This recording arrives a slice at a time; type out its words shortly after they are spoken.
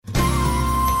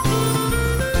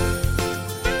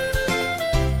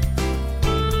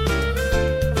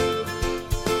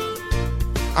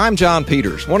I'm John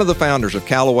Peters, one of the founders of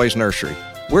Callaway's Nursery.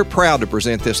 We're proud to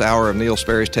present this hour of Neil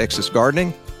Sperry's Texas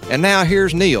Gardening. And now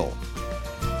here's Neil.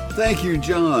 Thank you,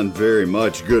 John, very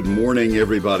much. Good morning,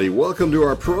 everybody. Welcome to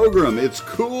our program. It's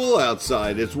cool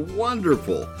outside. It's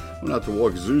wonderful. Went out to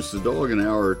walk Zeus the dog an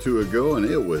hour or two ago, and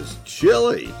it was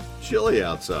chilly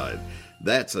outside.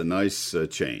 That's a nice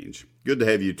change. Good to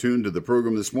have you tuned to the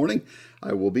program this morning.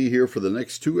 I will be here for the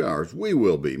next 2 hours. We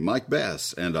will be. Mike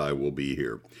Bass and I will be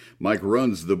here. Mike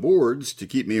runs the boards to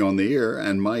keep me on the air,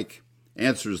 and Mike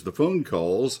answers the phone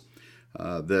calls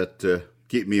that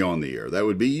keep me on the air. That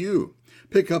would be you.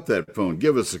 Pick up that phone.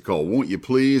 Give us a call, won't you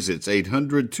please? It's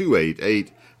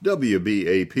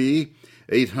 800-288-WBAP,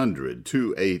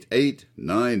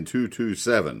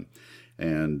 800-288-9227.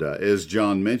 And as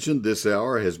John mentioned, this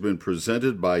hour has been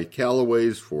presented by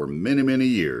Callaway's for many, many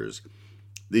years.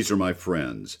 These are my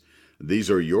friends. These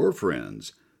are your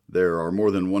friends. There are more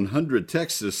than 100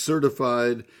 Texas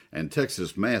certified and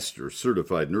Texas Master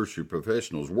certified nursery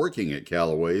professionals working at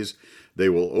Callaway's. They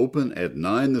will open at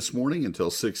 9 this morning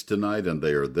until 6 tonight, and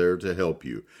they are there to help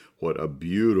you. What a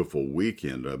beautiful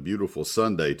weekend, a beautiful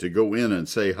Sunday to go in and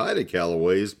say hi to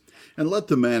Callaway's and let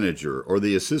the manager or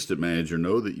the assistant manager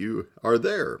know that you are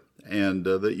there and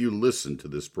that you listen to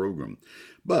this program.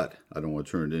 But I don't want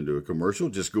to turn it into a commercial.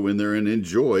 Just go in there and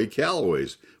enjoy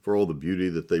Callaway's for all the beauty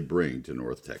that they bring to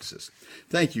North Texas.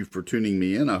 Thank you for tuning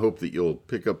me in. I hope that you'll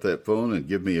pick up that phone and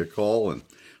give me a call, and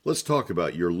let's talk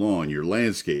about your lawn, your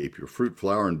landscape, your fruit,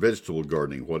 flower, and vegetable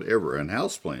gardening, whatever, and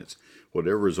houseplants,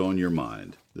 whatever is on your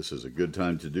mind. This is a good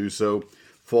time to do so.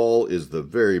 Fall is the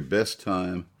very best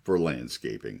time for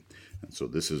landscaping, and so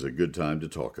this is a good time to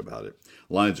talk about it.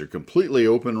 Lines are completely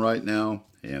open right now,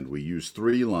 and we use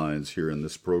 3 lines here in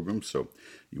this program, so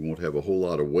you won't have a whole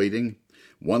lot of waiting.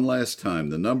 One last time,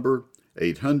 the number,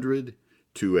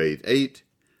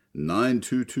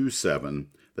 800-288-9227.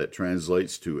 That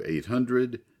translates to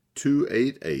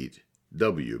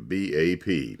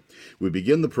 800-288-WBAP. We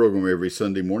begin the program every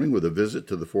Sunday morning with a visit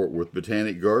to the Fort Worth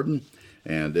Botanic Garden.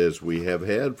 And as we have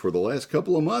had for the last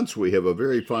couple of months, we have a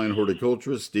very fine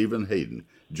horticulturist, Stephen Hayden,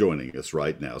 joining us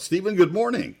right now. Stephen, good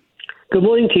morning. Good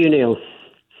morning to you, Neil.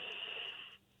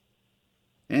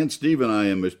 And Stephen, I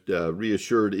am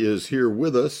reassured, is here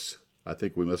with us. I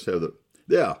think we must have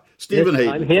Stephen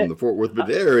Hayden from the Fort Worth.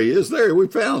 There he is. There, we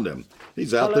found him.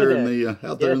 He's out there in the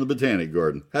in the Botanic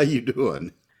Garden. How you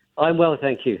doing? I'm well,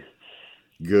 thank you.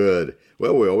 Good.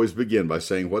 Well, we always begin by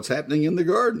saying what's happening in the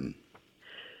garden.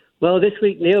 Well, this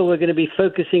week, Neil, we're going to be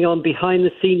focusing on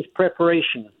behind-the-scenes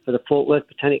preparation for the Fort Worth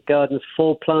Botanic Gardens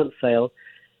fall plant sale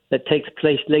that takes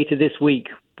place later this week.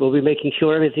 We'll be making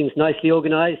sure everything's nicely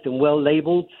organized and well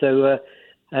labeled so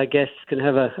our guests can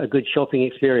have a good shopping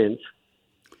experience.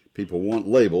 People want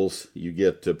labels. You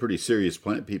get pretty serious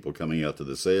plant people coming out to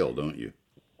the sale, don't you?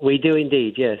 We do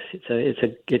indeed, yes.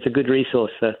 It's a good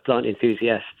resource for plant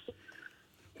enthusiasts.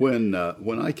 When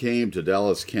I came to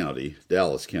Dallas County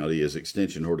as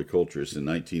Extension Horticulturist in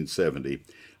 1970,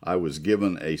 I was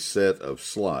given a set of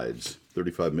slides,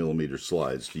 35 millimeter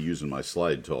slides, to use in my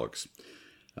slide talks.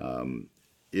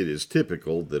 It is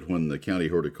typical that when the county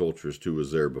horticulturist who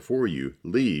was there before you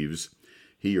leaves,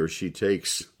 he or she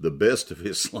takes the best of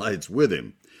his slides with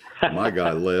him. My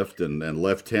guy left and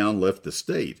left town, left the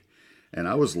state. And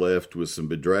I was left with some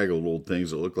bedraggled old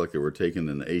things that looked like they were taken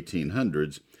in the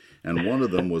 1800s. And one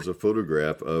of them was a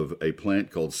photograph of a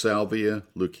plant called Salvia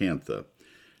leucantha.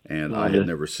 And I had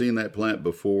never seen that plant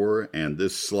before. And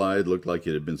this slide looked like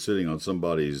it had been sitting on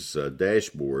somebody's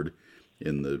dashboard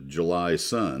in the July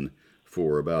sun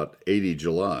for about 80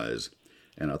 Julys.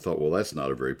 And I thought, well, that's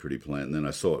not a very pretty plant. And then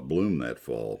I saw it bloom that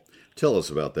fall. Tell us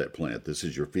about that plant. This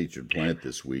is your featured plant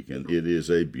this week, and it is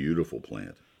a beautiful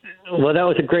plant. Well, that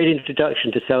was a great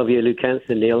introduction to Salvia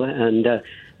leucantha, Neil, and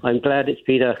I'm glad it's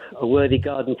been a worthy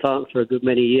garden plant for a good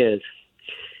many years.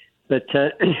 But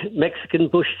Mexican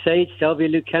bush sage, Salvia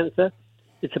leucantha,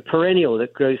 it's a perennial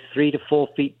that grows 3 to 4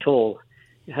 feet tall.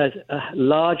 It has a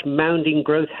large mounding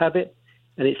growth habit,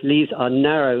 and its leaves are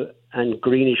narrow and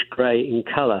greenish-gray in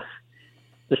color.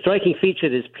 The striking feature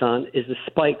of this plant is the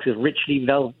spikes of rich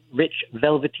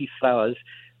velvety flowers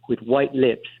with white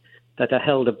lips that are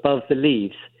held above the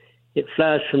leaves. It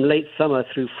flowers from late summer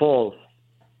through fall.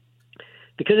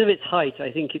 Because of its height,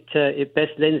 I think it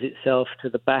best lends itself to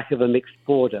the back of a mixed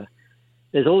border.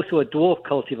 There's also a dwarf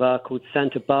cultivar called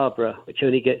Santa Barbara, which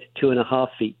only gets 2.5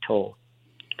 feet tall.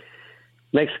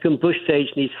 Mexican bush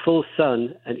sage needs full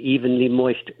sun and evenly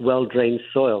moist, well-drained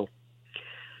soil.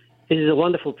 This is a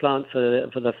wonderful plant for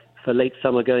late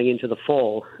summer going into the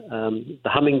fall. The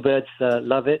hummingbirds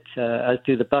love it, as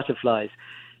do the butterflies,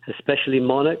 especially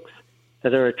monarchs.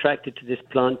 that are attracted to this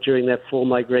plant during their fall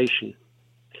migration.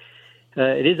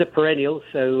 It is a perennial,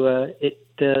 so it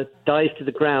dies to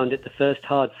the ground at the first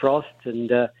hard frost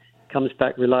and comes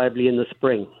back reliably in the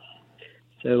spring.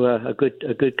 So a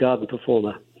good garden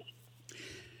performer.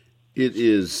 It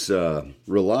is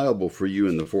reliable for you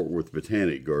in the Fort Worth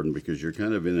Botanic Garden because you're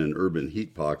kind of in an urban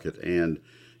heat pocket, and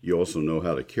you also know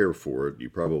how to care for it. You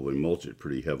probably mulch it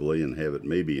pretty heavily and have it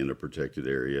maybe in a protected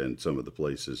area in some of the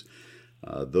places.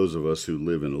 Those of us who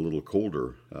live in a little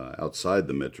colder outside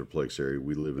the Metroplex area,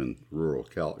 we live in rural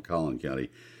Collin County,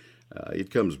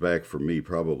 it comes back for me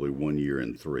probably 1 year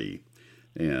in 3.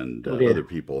 And other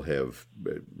people have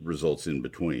results in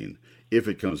between. If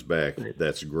it comes back,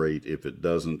 that's great. If it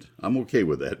doesn't, I'm okay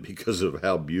with that because of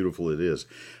how beautiful it is.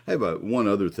 I have one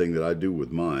other thing that I do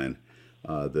with mine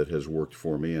that has worked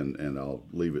for me, and I'll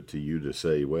leave it to you to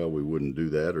say, well, we wouldn't do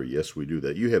that, or yes, we do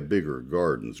that. You have bigger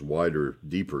gardens, wider,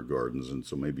 deeper gardens, and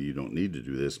so maybe you don't need to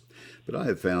do this. But I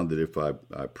have found that if I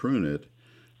prune it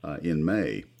in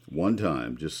May, one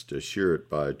time, just to shear it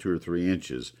by 2 or 3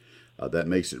 inches, that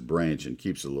makes it branch and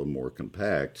keeps it a little more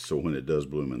compact. So when it does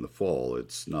bloom in the fall,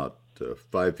 it's not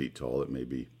 5 feet tall. It may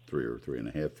be 3 or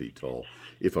 3.5 feet tall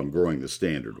if I'm growing the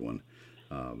standard one.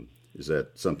 Is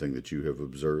that something that you have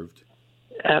observed?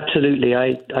 Absolutely.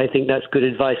 I think that's good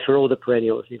advice for all the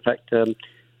perennials. In fact, 1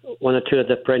 or 2 of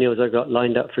the perennials I got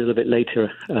lined up for a little bit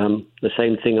later. The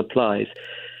same thing applies.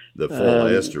 The fall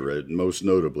aster, most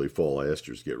notably, fall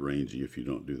asters get rangy if you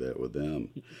don't do that with them.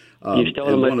 You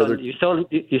stole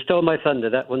my thunder.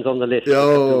 That one's on the list.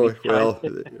 Oh, well,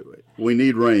 we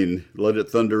need rain. Let it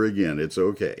thunder again. It's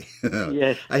okay.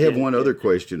 Yes. I have one other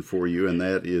question for you, and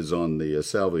that is on the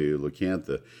Salvia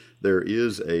leucantha. There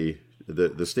is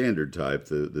the standard type,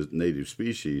 the native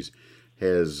species,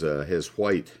 has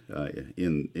white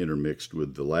intermixed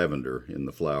with the lavender in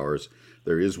the flowers.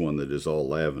 There is one that is all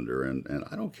lavender, and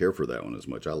I don't care for that one as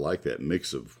much. I like that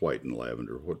mix of white and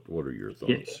lavender. What are your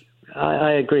thoughts?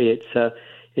 I agree.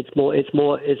 It's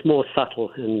more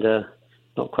subtle and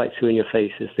not quite so in your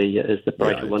face as the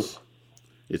brighter one.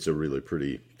 It's a really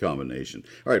pretty combination.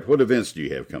 All right, what events do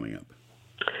you have coming up?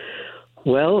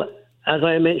 Well, as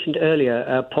I mentioned earlier,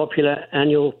 our popular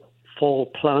annual fall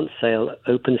plant sale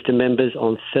opens to members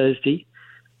on Thursday.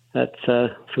 That's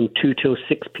from 2 till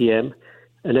 6 p.m.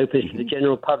 and opens to the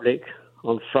general public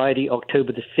on Friday,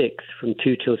 October the 6th from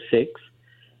 2 till 6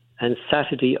 and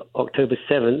Saturday, October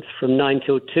 7th from 9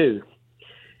 till 2.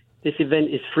 This event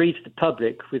is free to the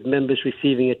public, with members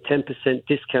receiving a 10%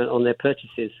 discount on their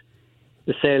purchases.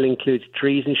 The sale includes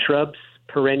trees and shrubs,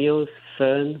 perennials,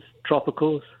 ferns,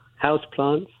 tropicals,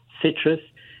 houseplants, citrus,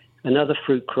 and other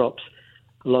fruit crops,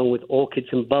 along with orchids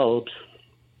and bulbs.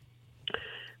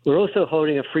 We're also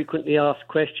holding a frequently asked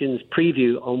questions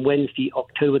preview on Wednesday,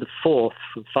 October the 4th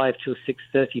from 5 till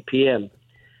 6:30 p.m.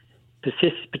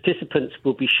 Participants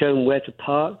will be shown where to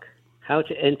park, how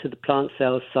to enter the plant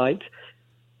sales site,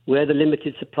 where the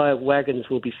limited supply of wagons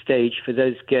will be staged for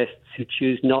those guests who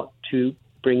choose not to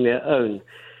bring their own.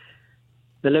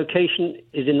 The location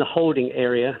is in the holding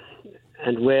area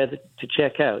and where to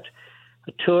check out.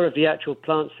 A tour of the actual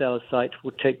plant sales site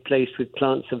will take place with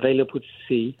plants available to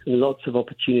see and lots of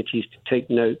opportunities to take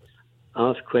notes,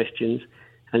 ask questions,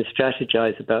 and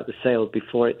strategize about the sale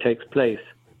before it takes place.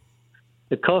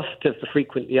 The cost of the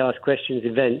frequently asked questions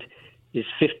event is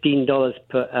 $15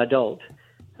 per adult,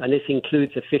 and this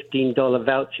includes a $15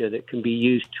 voucher that can be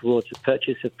used towards the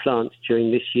purchase of plants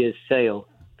during this year's sale.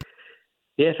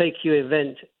 The FAQ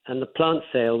event and the plant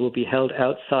sale will be held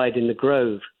outside in the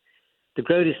Grove. The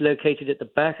Grove is located at the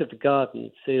back of the garden,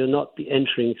 so you'll not be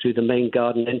entering through the main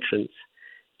garden entrance.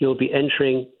 You'll be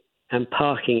entering and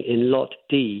parking in Lot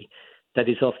D, that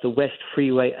is off the West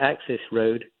Freeway Access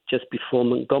Road, just before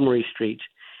Montgomery Street.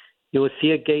 You will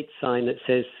see a gate sign that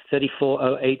says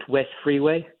 3408 West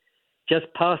Freeway. Just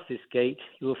past this gate,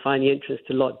 you will find the entrance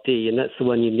to Lot D, and that's the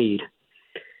one you need.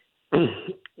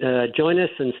 Join us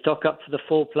and stock up for the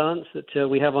fall plants that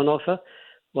we have on offer,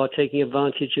 while taking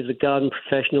advantage of the garden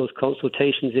professionals'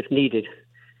 consultations if needed.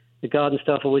 The garden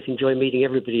staff always enjoy meeting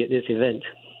everybody at this event.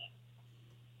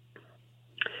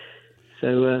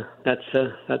 So that's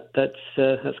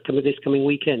coming this coming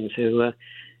weekend. So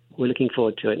we're looking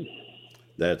forward to it.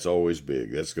 That's always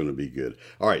big. That's going to be good.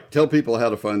 All right, tell people how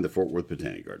to find the Fort Worth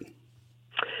Botanic Garden.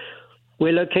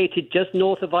 We're located just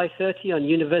north of I-30 on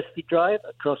University Drive,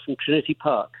 across from Trinity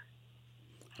Park.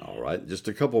 All right, just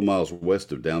a couple miles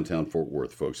west of downtown Fort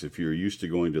Worth, folks. If you're used to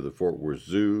going to the Fort Worth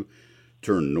Zoo,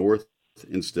 turn north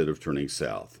instead of turning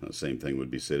south. Same thing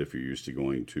would be said if you're used to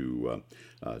going to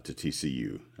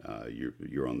TCU.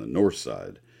 You're on the north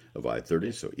side of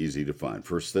I-30, so easy to find.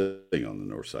 First thing on the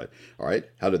north side. All right,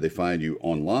 how do they find you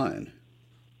online?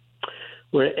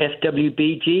 We're at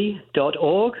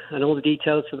fwbg.org, and all the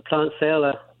details for the plant sale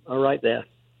are right there.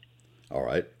 All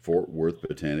right, Fort Worth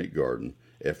Botanic Garden,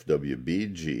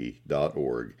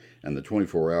 fwbg.org, and the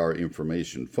 24-hour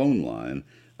information phone line.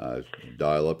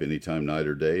 Dial up anytime, night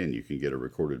or day, and you can get a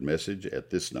recorded message at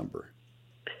this number.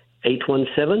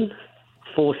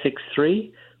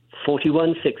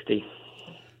 817-463-4160.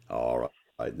 All right.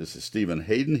 This is Stephen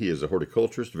Hayden. He is a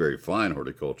horticulturist, very fine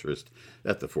horticulturist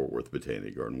at the Fort Worth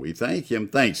Botanic Garden. We thank him.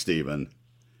 Thanks, Stephen.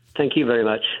 Thank you very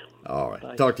much. All right.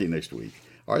 Bye. Talk to you next week.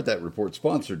 All right, that report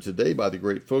sponsored today by the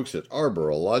great folks at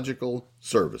Arborological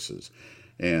Services.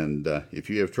 And if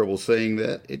you have trouble saying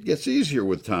that, it gets easier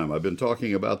with time. I've been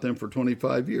talking about them for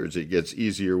 25 years. It gets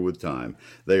easier with time.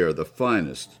 They are the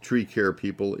finest tree care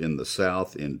people in the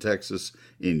South, in Texas,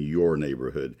 in your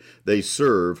neighborhood. They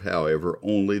serve, however,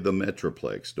 only the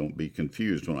Metroplex. Don't be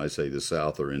confused when I say the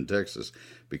South or in Texas,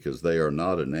 because they are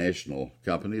not a national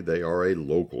company. They are a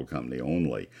local company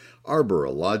only.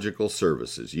 Arborological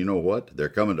Services. You know what? They're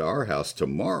coming to our house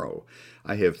tomorrow.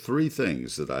 I have three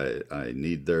things that I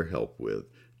need their help with.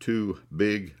 Two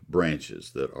big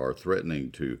branches that are threatening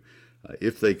to,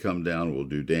 if they come down, will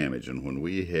do damage. And when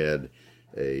we had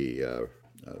a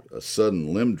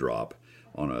sudden limb drop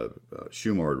on a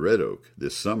Shumard red oak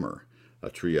this summer, a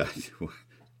tree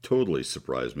totally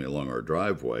surprised me along our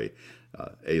driveway,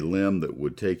 a limb that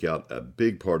would take out a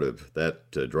big part of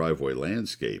that driveway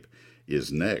landscape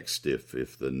is next.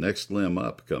 If the next limb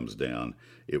up comes down,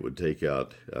 it would take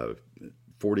out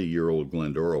 40-year-old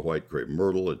Glendora white crepe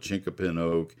myrtle, a chinkapin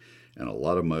oak, and a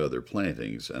lot of my other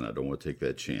plantings, and I don't want to take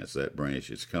that chance. That branch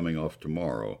is coming off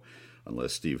tomorrow,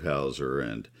 unless Steve Hauser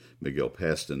and Miguel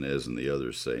Pastanez and the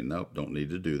others say, nope, don't need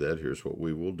to do that. Here's what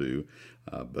we will do.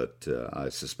 But I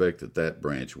suspect that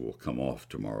branch will come off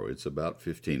tomorrow. It's about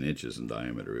 15 inches in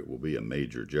diameter. It will be a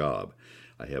major job.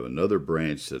 I have another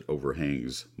branch that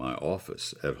overhangs my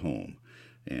office at home,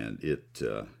 and it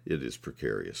is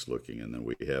precarious looking. And then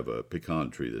we have a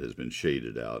pecan tree that has been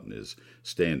shaded out and is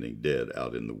standing dead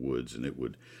out in the woods, and it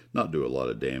would not do a lot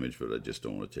of damage, but I just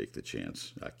don't want to take the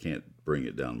chance. I can't bring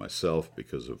it down myself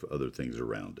because of other things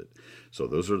around it. So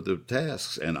those are the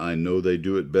tasks, and I know they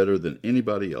do it better than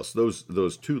anybody else.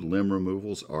 Those two limb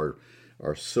removals are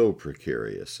so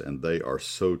precarious, and they are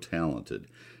so talented.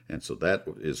 And so that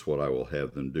is what I will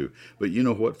have them do. But you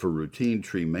know what? For routine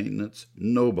tree maintenance,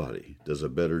 nobody does a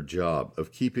better job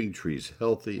of keeping trees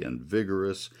healthy and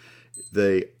vigorous.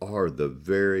 They are the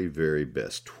very, very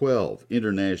best. 12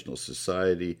 International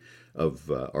Society of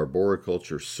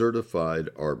Arboriculture certified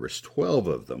arborists, 12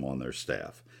 of them on their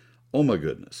staff. Oh my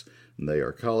goodness. And they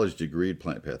are college-degreed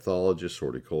plant pathologists,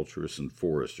 horticulturists, and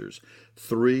foresters.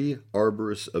 3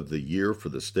 Arborists of the Year for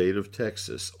the state of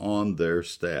Texas on their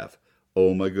staff.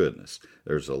 Oh my goodness.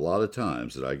 There's a lot of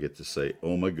times that I get to say,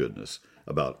 oh my goodness,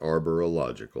 about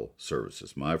Arborological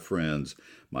Services. My friends,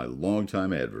 my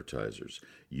longtime advertisers,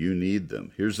 you need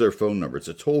them. Here's their phone number. It's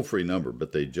a toll-free number,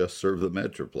 but they just serve the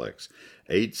Metroplex.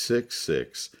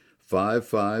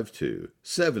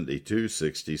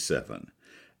 866-552-7267.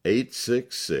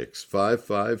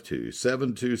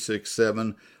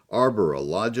 866-552-7267.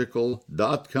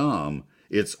 Arborological.com.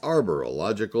 It's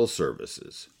Arborological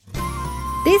Services.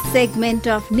 This segment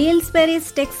of Neil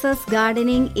Sperry's Texas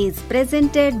Gardening is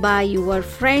presented by your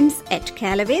friends at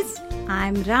Callaway's.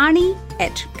 I'm Rani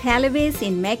at Callaway's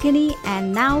in McKinney,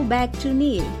 and now back to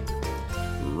Neil.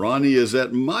 Ronnie is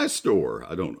at my store.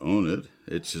 I don't own it.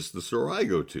 It's just the store I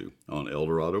go to on El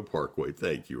Dorado Parkway.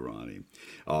 Thank you, Ronnie.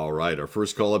 All right, our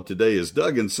first call up today is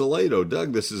Doug in Salado.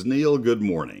 Doug, this is Neil. Good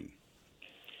morning.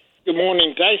 Good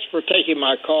morning. Thanks for taking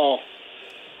my call.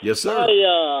 Yes, sir.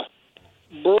 My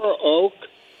bur oak,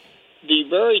 the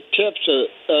very tips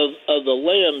of the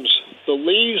limbs, the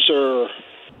leaves are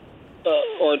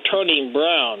turning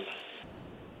brown.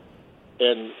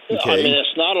 And, okay. I mean,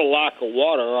 it's not a lack of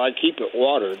water. I keep it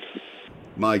watered.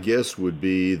 My guess would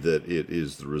be that it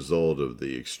is the result of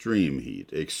the extreme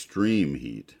heat,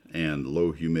 and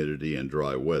low humidity and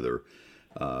dry weather.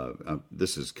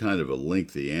 This is kind of a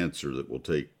lengthy answer that will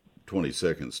take 20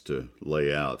 seconds to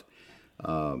lay out.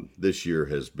 This year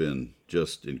has been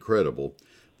just incredible.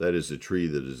 That is a tree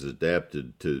that is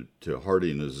adapted to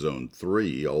hardiness zone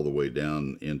 3 all the way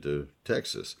down into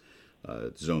Texas.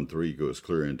 Zone 3 goes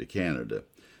clear into Canada.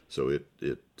 So it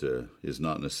is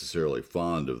not necessarily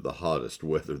fond of the hottest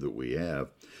weather that we have.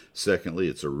 Secondly,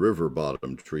 it's a river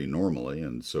bottom tree normally,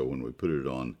 and so when we put it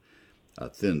on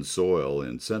thin soil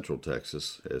in central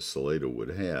Texas, as Salado would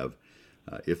have,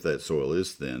 if that soil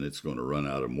is thin, it's going to run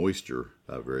out of moisture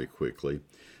very quickly.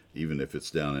 Even if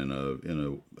it's down in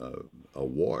a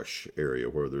wash area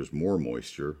where there's more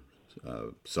moisture,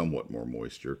 somewhat more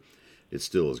moisture, it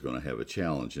still is going to have a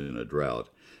challenge in a drought.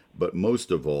 But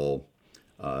most of all,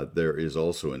 there is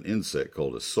also an insect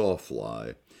called a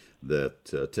sawfly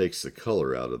that takes the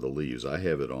color out of the leaves. I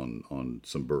have it on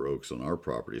some bur oaks on our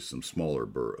property, some smaller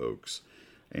bur oaks,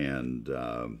 and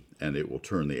it will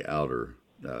turn the outer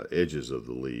edges of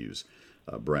the leaves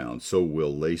brown. So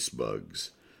will lace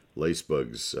bugs. Lace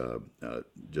bugs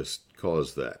just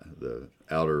cause the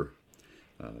outer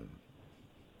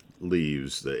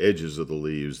leaves, the edges of the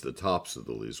leaves, the tops of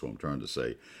the leaves, what I'm trying to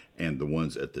say, and the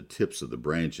ones at the tips of the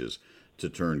branches to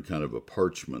turn kind of a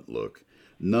parchment look.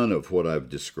 None of what I've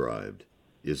described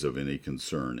is of any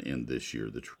concern in this year.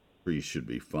 The tree should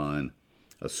be fine,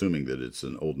 assuming that it's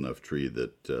an old enough tree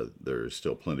that there is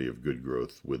still plenty of good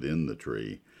growth within the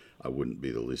tree. I wouldn't be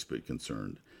the least bit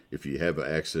concerned. If you have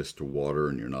access to water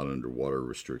and you're not under water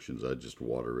restrictions, I'd just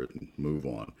water it and move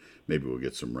on. Maybe we'll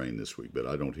get some rain this week, but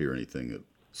I don't hear anything that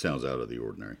sounds out of the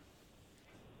ordinary.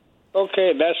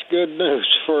 Okay, that's good news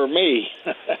for me.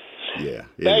 Yeah,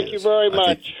 Thank you very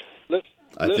much.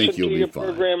 I think you'll be fine. Listen to your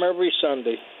program every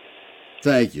Sunday.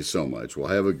 Thank you so much. Well,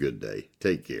 have a good day.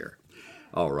 Take care.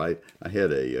 All right. I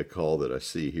had a call that I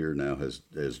see here now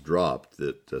has dropped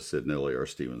that said Nellie R.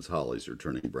 Stevens hollies are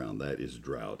turning brown. That is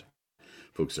drought.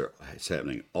 Folks, it's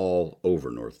happening all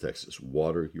over North Texas.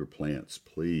 Water your plants,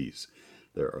 please.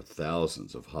 There are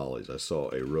thousands of hollies. I saw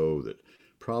a row that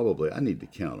probably, I need to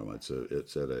count them. It's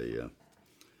at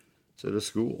a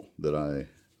school that I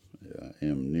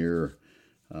am near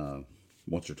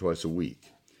once or twice a week,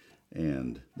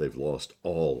 and they've lost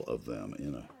all of them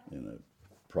in a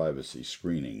privacy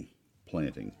screening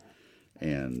planting,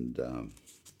 and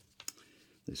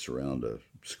they surround a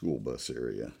school bus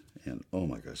area, and oh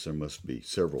my gosh, there must be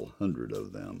several hundred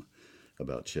of them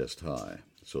about chest high.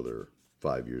 So they're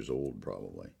 5 years old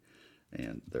probably,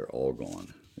 and they're all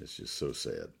gone. It's just so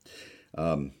sad.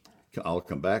 I'll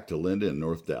come back to Linda in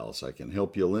North Dallas. I can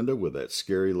help you, Linda, with that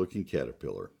scary looking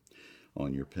caterpillar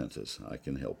on your pentas. I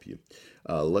can help you.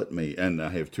 And I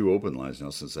have two open lines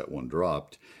now since that one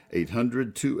dropped.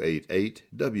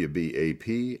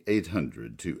 800-288-WBAP,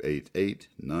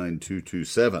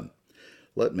 800-288-9227.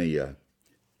 Let me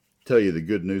tell you the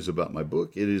good news about my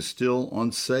book. It is still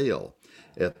on sale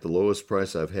at the lowest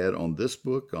price I've had on this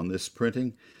book, on this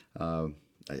printing, I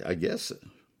guess,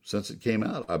 since it came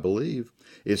out, I believe.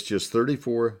 It's just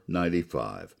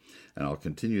 $34.95, and I'll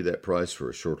continue that price for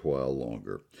a short while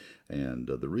longer. And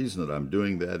the reason that I'm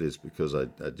doing that is because I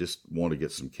just want to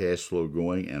get some cash flow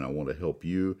going, and I want to help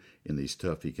you in these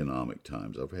tough economic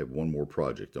times. I have one more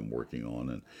project I'm working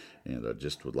on, and I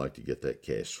just would like to get that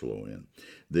cash flow in.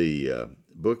 The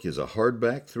book is a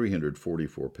hardback,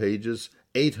 344 pages,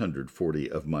 840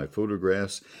 of my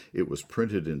photographs. It was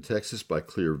printed in Texas by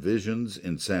Clear Visions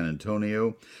in San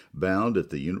Antonio, bound at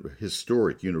the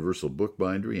historic Universal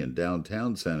Bookbindery in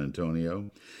downtown San Antonio.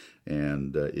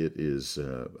 And it is,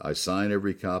 I sign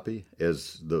every copy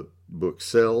as the book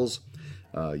sells.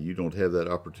 You don't have that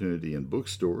opportunity in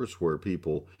bookstores where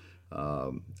people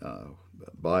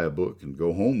buy a book and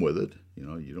go home with it. You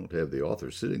know, you don't have the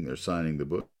author sitting there signing the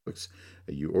books.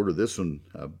 You order this one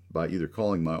by either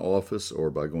calling my office or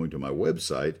by going to my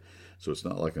website. So it's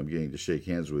not like I'm getting to shake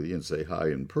hands with you and say hi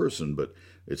in person, but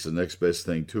it's the next best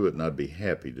thing to it, and I'd be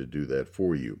happy to do that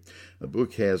for you. The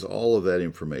book has all of that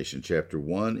information. Chapter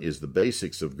 1 is the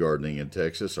basics of gardening in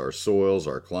Texas, our soils,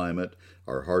 our climate,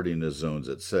 our hardiness zones,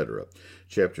 etc.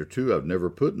 Chapter 2, I've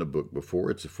never put in a book before.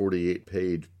 It's a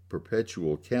 48-page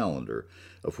perpetual calendar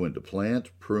of when to plant,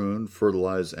 prune,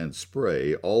 fertilize, and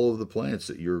spray all of the plants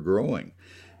that you're growing.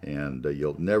 And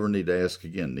you'll never need to ask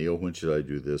again, Neil, when should I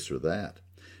do this or that?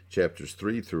 Chapters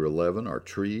 3 through 11 are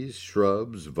trees,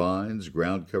 shrubs, vines,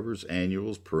 ground covers,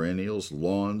 annuals, perennials,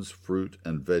 lawns, fruit,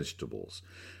 and vegetables.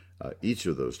 Each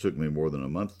of those took me more than a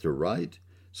month to write,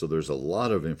 so there's a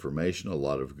lot of information, a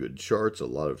lot of good charts, a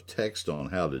lot of text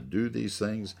on how to do these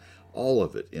things, all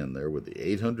of it in there with the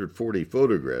 840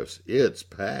 photographs. It's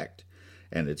packed.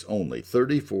 And it's only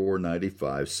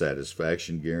 $34.95,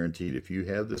 satisfaction guaranteed. If you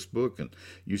have this book and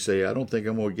you say, I don't think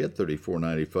I'm going to get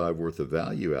 $34.95 worth of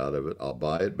value out of it, I'll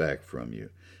buy it back from you.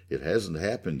 It hasn't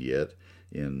happened yet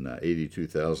in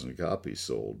 82,000 copies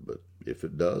sold, but if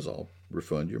it does, I'll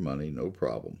refund your money, no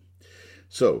problem.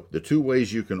 So the two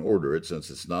ways you can order it, since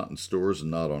it's not in stores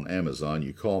and not on Amazon,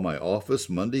 you call my office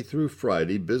Monday through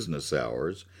Friday, business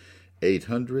hours,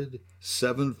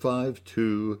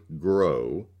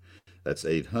 800-752-GROW. That's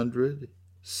 800-752-GROW.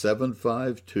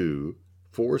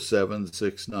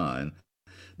 1-752-4769.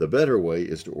 The better way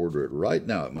is to order it right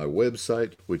now at my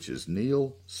website, which is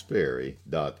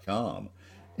neilsperry.com.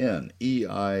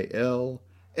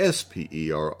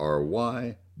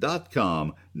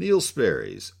 NeilSperry.com. Neil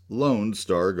Sperry's Lone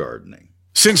Star Gardening.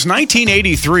 Since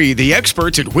 1983, the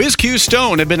experts at WizQ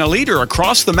Stone have been a leader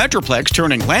across the Metroplex,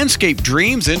 turning landscape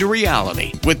dreams into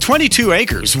reality. With 22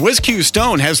 acres, WizQ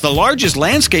Stone has the largest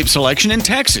landscape selection in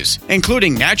Texas,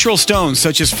 including natural stones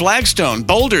such as flagstone,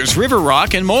 boulders, river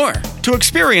rock, and more. To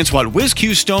experience what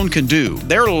WizQ Stone can do,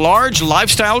 their large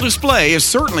lifestyle display is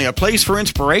certainly a place for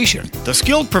inspiration. The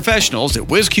skilled professionals at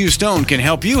WizQ Stone can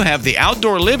help you have the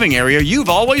outdoor living area you've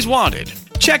always wanted.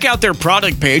 Check out their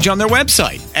product page on their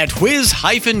website at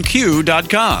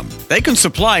whiz-q.com. They can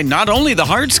supply not only the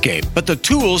hardscape, but the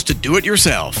tools to do it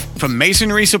yourself. From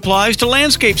masonry supplies to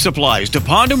landscape supplies to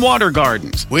pond and water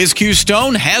gardens, WizQ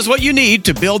Stone has what you need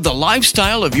to build the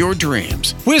lifestyle of your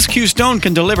dreams. WizQ Stone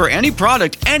can deliver any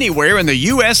product anywhere in the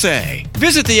USA.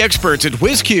 Visit the experts at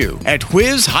WizQ at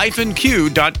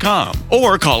whiz-q.com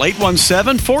or call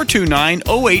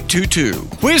 817-429-0822.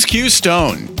 WizQ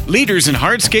Stone, leaders in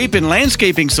hardscape and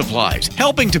landscaping supplies,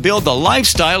 helping to build the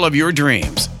lifestyle of your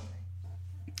dreams.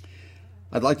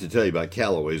 I'd like to tell you about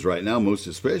Callaway's right now, most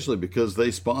especially because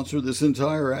they sponsor this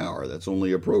entire hour. That's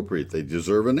only appropriate. They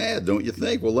deserve an ad, don't you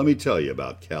think? Well, let me tell you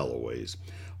about Callaway's.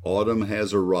 Autumn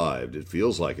has arrived. It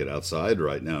feels like it outside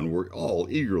right now, and we're all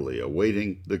eagerly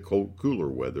awaiting the cold, cooler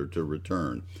weather to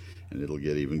return. And it'll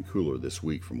get even cooler this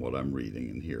week from what I'm reading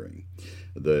and hearing.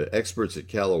 The experts at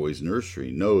Callaway's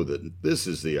Nursery know that this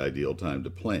is the ideal time to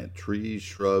plant trees,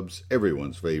 shrubs,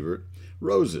 everyone's favorite,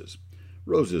 roses.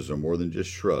 Roses are more than just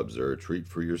shrubs. They're a treat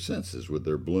for your senses with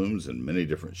their blooms in many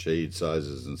different shades,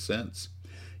 sizes, and scents.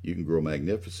 You can grow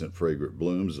magnificent, fragrant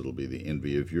blooms that'll be the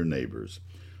envy of your neighbors.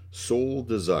 Soul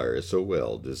Desire,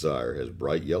 S-O-L, Desire, has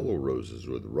bright yellow roses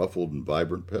with ruffled and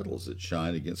vibrant petals that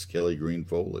shine against Kelly green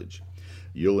foliage.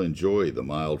 You'll enjoy the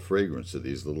mild fragrance of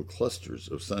these little clusters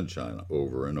of sunshine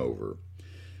over and over.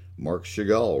 Marc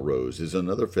Chagall Rose is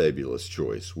another fabulous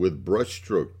choice with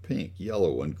brush-stroked pink,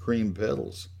 yellow, and cream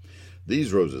petals.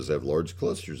 These roses have large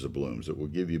clusters of blooms that will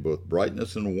give you both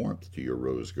brightness and warmth to your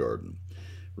rose garden.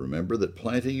 Remember that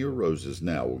planting your roses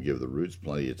now will give the roots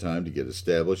plenty of time to get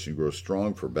established and grow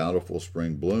strong for bountiful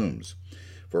spring blooms.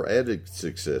 For added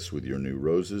success with your new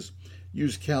roses,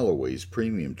 use Callaway's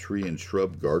premium tree and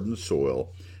shrub garden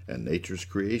soil and Nature's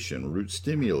Creation root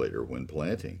stimulator when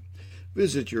planting.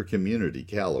 Visit your community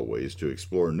Callaway's to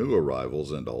explore new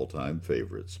arrivals and all-time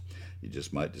favorites. You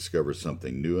just might discover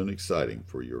something new and exciting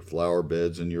for your flower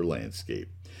beds and your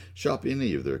landscape. Shop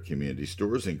any of their community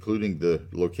stores, including the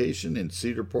location in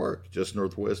Cedar Park, just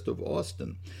northwest of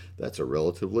Austin. That's a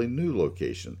relatively new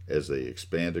location as they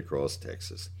expand across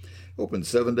Texas. Open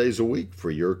 7 days a week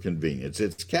for your convenience.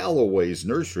 It's Callaway's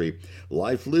Nursery.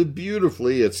 Life lived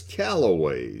beautifully. It's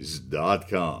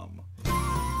Callaways.com.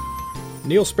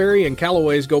 Neil Sperry and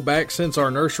Callaway's go back since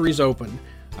our nursery's opened.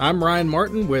 I'm Ryan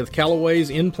Martin with Callaway's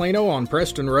in Plano on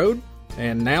Preston Road.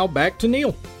 And now back to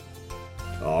Neil.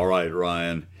 All right,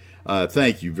 Ryan.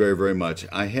 Thank you very, very much.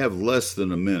 I have less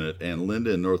than a minute, and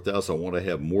Linda in North Dallas, I want to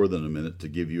have more than a minute to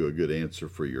give you a good answer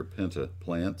for your Penta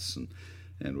plants.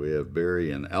 And we have Barry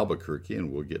in Albuquerque,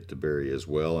 and we'll get to Barry as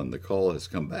well. And the call has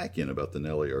come back in about the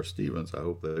Nellie R. Stevens. I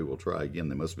hope they will try again.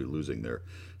 They must be losing their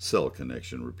cell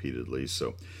connection repeatedly,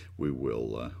 so we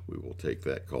will take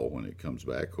that call when it comes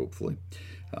back, hopefully.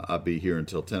 I'll be here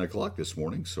until 10 o'clock this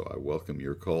morning, so I welcome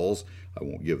your calls. I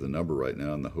won't give the number right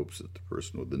now in the hopes that the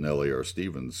person with the Nellie R.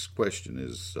 Stevens question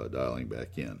is dialing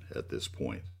back in at this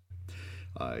point.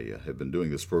 I have been doing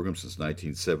this program since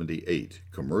 1978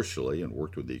 commercially and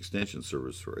worked with the Extension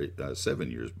Service for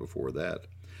 7 years before that,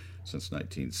 since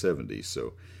 1970.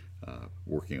 So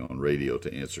working on radio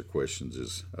to answer questions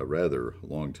is a rather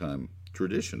long-time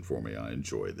tradition for me. I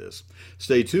enjoy this.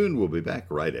 Stay tuned. We'll be back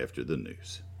right after the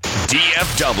news.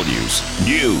 DFW's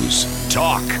News,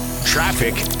 Talk,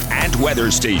 Traffic, and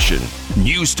Weather Station.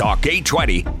 News Talk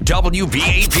 820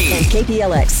 WBAP. And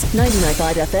KPLX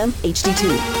 99.5 FM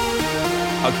HD2.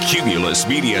 A Cumulus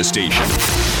media station.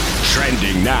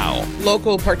 Trending now.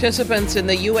 Local participants in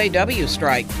the UAW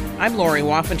strike. I'm Lori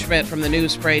Waffenschmidt from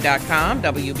thenewspray.com,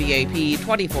 WBAP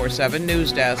 24/7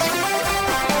 News Desk.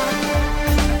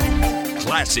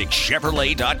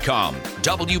 ClassicChevrolet.com,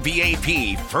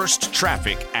 WBAP First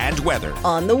Traffic and Weather.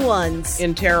 On the ones.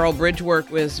 In Terrell, bridge work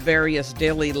with various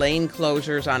daily lane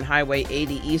closures on Highway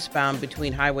 80 eastbound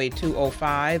between Highway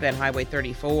 205 and Highway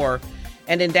 34.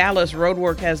 And in Dallas,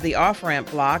 roadwork has the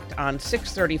off-ramp blocked on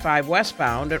 635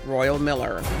 westbound at Royal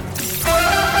Miller.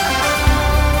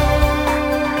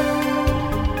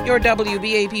 Your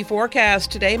WBAP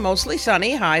forecast today, mostly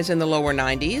sunny, highs in the lower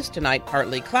 90s. Tonight,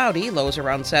 partly cloudy, lows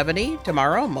around 70.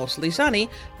 Tomorrow, mostly sunny,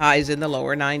 highs in the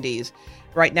lower 90s.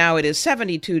 Right now, it is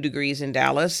 72 degrees in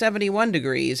Dallas, 71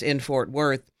 degrees in Fort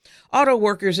Worth. Auto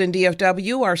workers in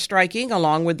DFW are striking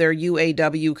along with their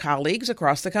UAW colleagues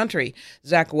across the country.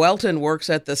 Zach Welton works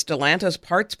at the Stellantis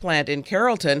parts plant in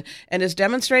Carrollton and is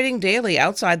demonstrating daily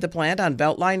outside the plant on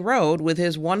Beltline Road with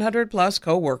his 100-plus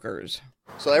co-workers.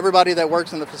 So everybody that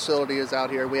works in the facility is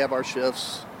out here. We have our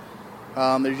shifts.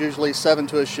 There's usually 7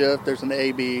 to a shift. There's an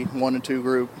A, B, 1 and 2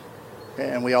 group.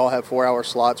 And we all have 4-hour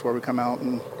slots where we come out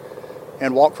and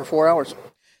walk for 4 hours.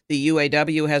 The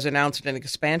UAW has announced an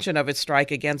expansion of its strike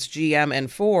against GM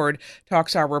and Ford.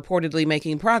 Talks are reportedly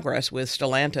making progress with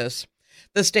Stellantis.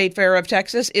 The State Fair of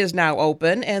Texas is now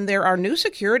open, and there are new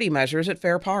security measures at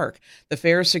Fair Park. The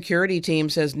fair's security team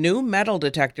says new metal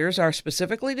detectors are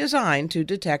specifically designed to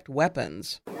detect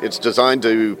weapons. It's designed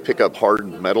to pick up hard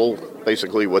metal,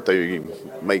 basically what they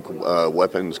make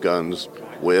weapons, guns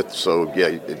with. So, yeah,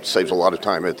 it saves a lot of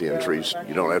time at the entries.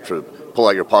 You don't have to pull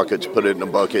out your pockets, put it in a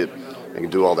bucket,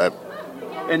 and do all that.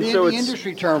 And so the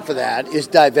industry term for that is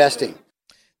divesting.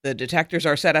 The detectors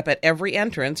are set up at every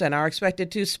entrance and are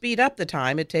expected to speed up the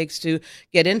time it takes to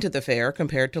get into the fair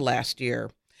compared to last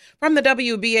year. From the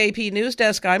WBAP News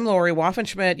Desk, I'm Lori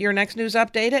Waffenschmidt. Your next news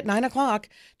update at 9 o'clock.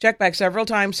 Check back several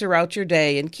times throughout your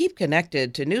day and keep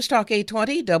connected to News Talk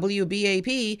 820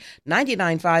 WBAP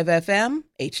 99.5 FM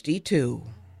HD2.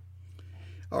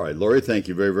 All right, Lori, thank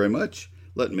you very, very much.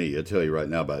 Let me tell you right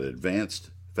now about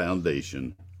Advanced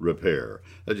Foundation Repair.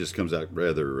 That just comes out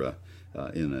rather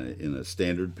in a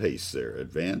standard pace there.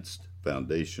 Advanced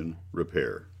Foundation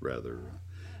Repair, rather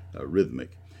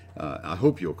rhythmic. I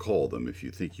hope you'll call them if you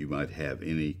think you might have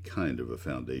any kind of a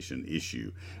foundation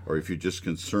issue, or if you're just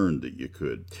concerned that you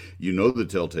could. You know the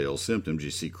telltale symptoms.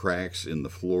 You see cracks in the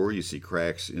floor. You see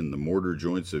cracks in the mortar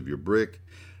joints of your brick.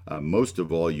 Most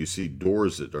of all, you see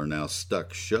doors that are now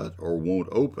stuck shut or won't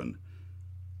open.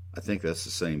 I think that's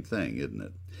the same thing, isn't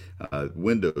it?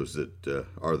 Windows that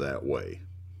are that way.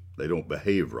 They don't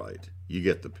behave right. You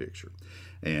get the picture.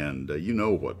 And you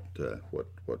know what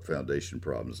foundation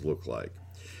problems look like.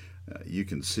 You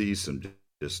can see some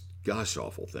just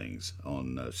gosh-awful things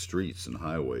on streets and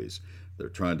highways. The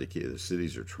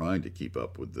cities are trying to keep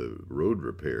up with the road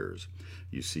repairs.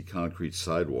 You see concrete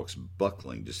sidewalks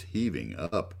buckling, just heaving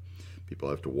up. People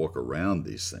have to walk around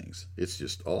these things. It's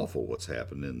just awful what's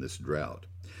happened in this drought.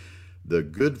 The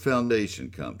good foundation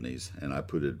companies, and I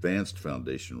put Advanced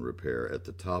Foundation Repair at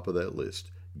the top of that list,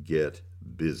 get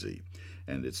busy.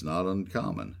 And it's not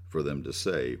uncommon for them to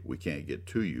say, we can't get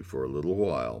to you for a little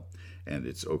while, and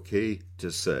it's okay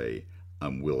to say,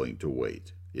 I'm willing to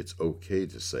wait. It's okay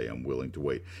to say, I'm willing to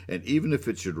wait. And even if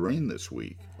it should rain this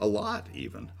week, a lot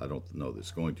even, I don't know that it's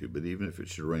going to, but even if it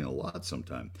should rain a lot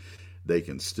sometime, they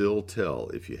can still tell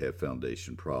if you have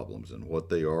foundation problems and what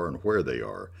they are and where they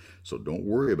are. So don't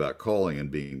worry about calling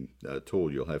and being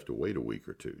told you'll have to wait a week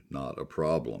or two. Not a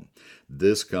problem.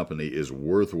 This company is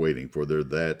worth waiting for. They're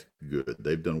that good.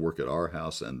 They've done work at our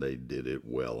house and they did it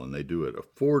well. And they do it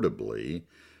affordably.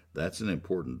 That's an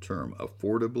important term.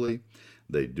 Affordably.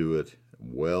 They do it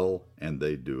well and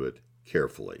they do it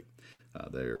carefully.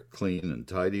 They're clean and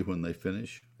tidy when they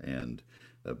finish. And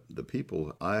the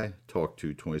people I talked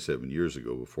to 27 years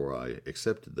ago before I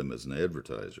accepted them as an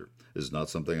advertiser is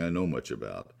not something I know much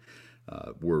about.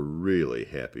 We're really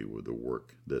happy with the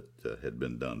work that had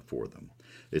been done for them.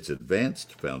 It's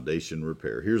Advanced Foundation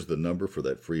Repair. Here's the number for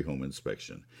that free home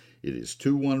inspection. It is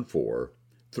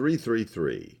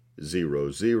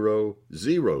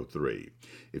 214-333-0003.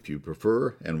 If you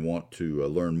prefer and want to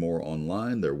learn more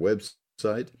online, their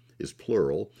website is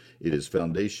plural. It is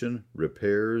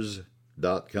foundationrepairs.com.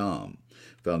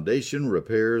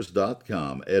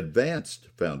 Foundationrepairs.com. Advanced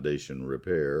Foundation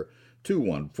Repair,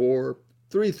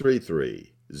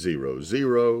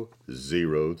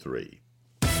 214-333-0003.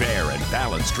 Fair and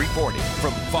balanced reporting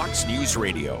from Fox News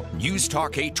Radio, News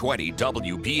Talk 820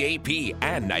 WBAP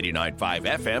and 99.5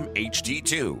 FM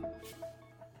HD2.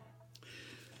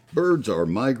 Birds are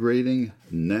migrating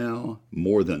now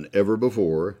more than ever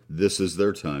before. This is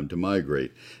their time to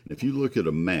migrate. And if you look at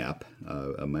a map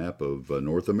of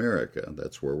North America,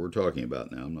 that's where we're talking about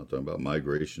now. I'm not talking about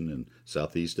migration in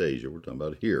Southeast Asia. We're talking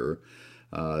about here.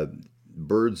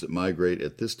 Birds that migrate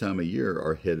at this time of year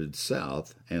are headed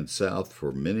south, and south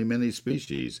for many, many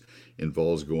species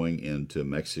involves going into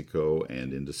Mexico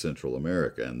and into Central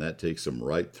America, and that takes them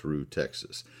right through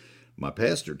Texas. My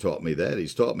pastor taught me that.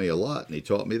 He's taught me a lot, and he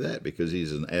taught me that because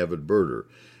he's an avid birder.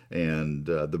 And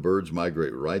the birds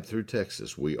migrate right through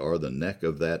Texas. We are the neck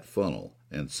of that funnel.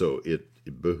 And so it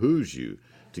behooves you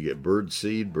to get bird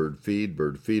seed, bird feed,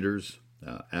 bird feeders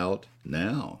out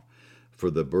now for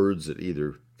the birds that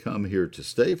either come here to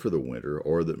stay for the winter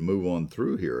or that move on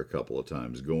through here a couple of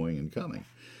times, going and coming.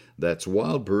 That's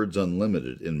Wild Birds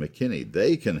Unlimited in McKinney.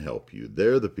 They can help you.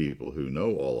 They're the people who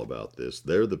know all about this.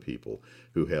 They're the people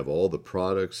who have all the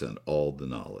products and all the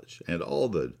knowledge and all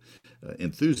the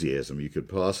enthusiasm you could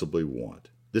possibly want.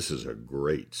 This is a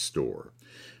great store.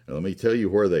 Now, let me tell you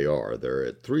where they are. They're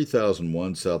at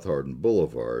 3001 South Hardin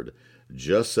Boulevard,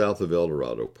 just south of El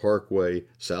Dorado Parkway,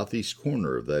 southeast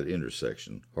corner of that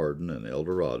intersection, Hardin and El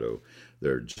Dorado.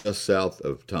 They're just south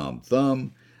of Tom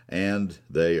Thumb, and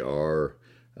they are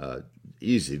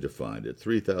easy to find at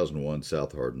 3001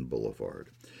 South Hardin Boulevard.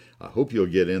 I hope you'll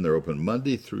get in. They're open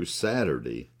Monday through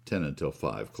Saturday, 10 until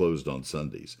 5, closed on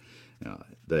Sundays.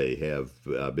 They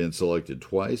have been selected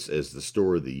twice as the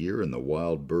Store of the Year in the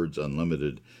Wild Birds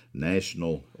Unlimited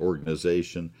National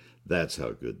Organization. That's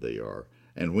how good they are.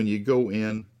 And when you go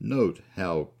in, note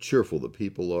how cheerful the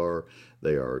people are.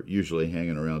 They are usually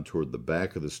hanging around toward the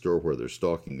back of the store where they're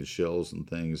stocking the shelves and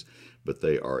things, but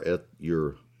they are at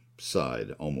your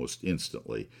side almost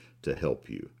instantly to help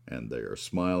you. And they are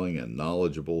smiling and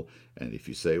knowledgeable. And if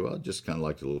you say, well, I'd just kind of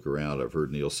like to look around, I've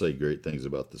heard Neil say great things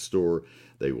about the store,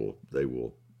 they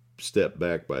will step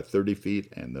back by 30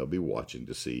 feet and they'll be watching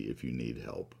to see if you need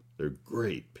help. They're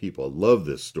great people. I love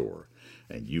this store,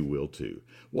 and you will too.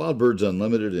 Wild Birds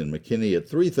Unlimited in McKinney at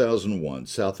 3001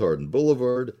 South Hardin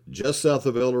Boulevard, just south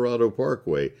of El Dorado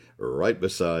Parkway, right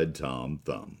beside Tom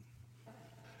Thumb.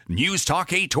 News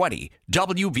Talk 820,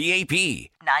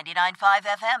 WBAP. 99.5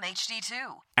 FM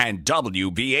HD2. And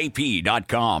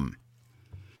WBAP.com.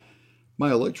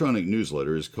 My electronic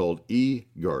newsletter is called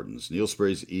eGardens, Neil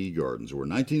Sperry's eGardens. We're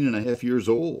 19 and a half years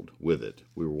old with it.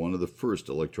 We were one of the first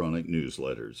electronic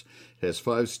newsletters. It has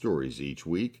 5 stories each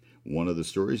week. One of the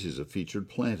stories is a featured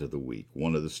plant of the week.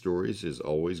 One of the stories is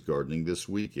always gardening this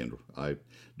weekend. I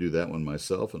do that one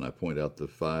myself, and I point out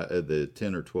the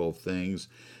 10 or 12 things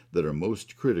that are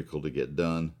most critical to get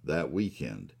done that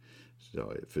weekend.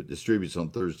 So if it distributes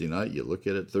on Thursday night, you look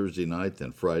at it Thursday night,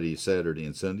 then Friday, Saturday,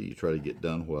 and Sunday, you try to get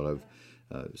done what I've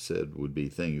said would be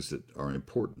things that are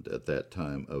important at that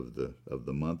time of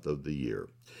the month of the year.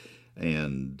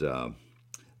 And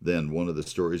then one of the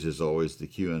stories is always the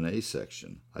Q&A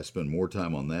section. I spend more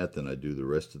time on that than I do the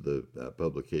rest of the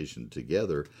publication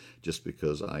together, just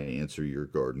because I answer your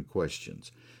garden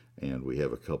questions. And we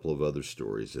have a couple of other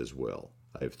stories as well.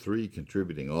 I have 3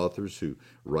 contributing authors who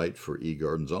write for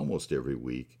eGardens almost every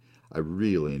week. I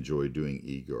really enjoy doing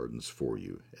eGardens for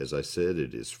you. As I said,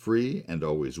 it is free and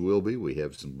always will be. We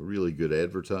have some really good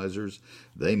advertisers.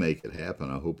 They make it happen.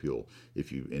 I hope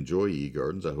if you enjoy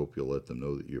eGardens, I hope you'll let them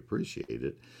know that you appreciate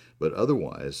it. But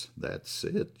otherwise, that's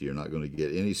it. You're not going to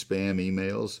get any spam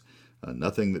emails.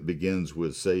 Nothing that begins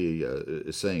with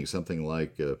saying something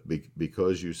like,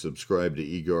 because you subscribe to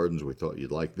eGardens, we thought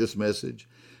you'd like this message.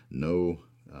 No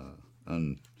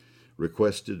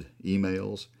unrequested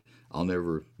emails. I'll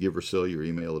never give or sell your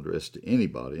email address to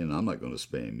anybody, and I'm not going to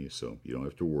spam you, so you don't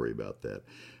have to worry about that.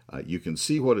 You can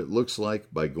see what it looks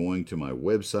like by going to my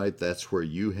website. That's where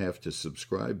you have to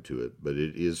subscribe to it, but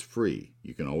it is free.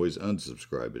 You can always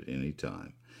unsubscribe at any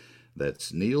time.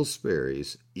 That's Neil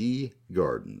Sperry's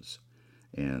eGardens,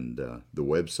 and the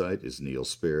website is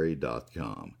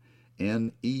neilsperry.com.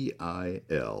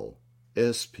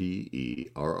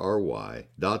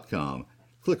 NeilSperry.com.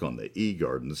 Click on the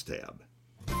eGardens tab.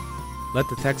 Let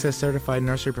the Texas Certified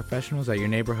Nursery Professionals at your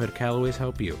neighborhood Callaways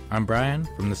help you. I'm Brian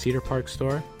from the Cedar Park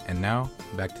store, and now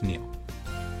back to Neil.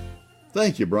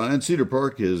 Thank you, Brian. Cedar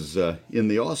Park is in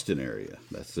the Austin area.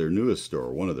 That's their newest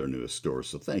store, one of their newest stores.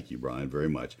 So thank you, Brian, very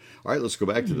much. All right, let's go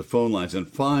back to the phone lines. And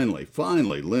finally,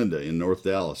 Linda in North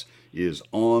Dallas is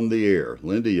on the air.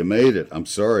 Linda, you made it. I'm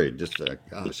sorry. Just, I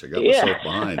got myself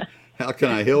behind. How can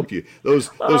I help you? Those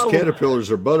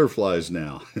caterpillars are butterflies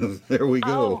now. There we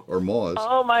go, or moths.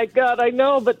 Oh, my God, I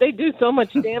know, but they do so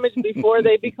much damage before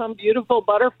they become beautiful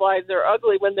butterflies. They're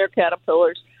ugly when they're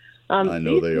caterpillars. I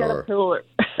know they are.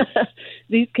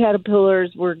 These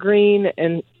caterpillars were green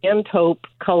and taupe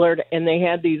colored, and they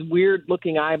had these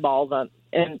weird-looking eyeballs on.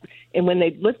 And when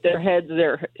they lift their heads,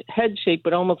 their head shape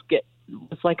would almost get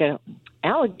it's like a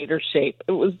alligator shape.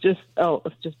 It was just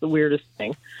the weirdest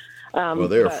thing. Well,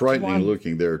 they are frightening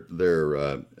looking. They're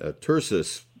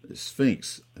Tursus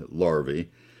sphinx larvae,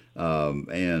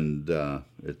 and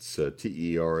it's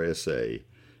Tersa,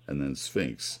 and then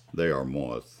sphinx. They are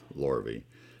moth larvae,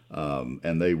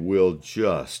 and they will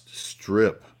just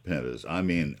strip pentas. I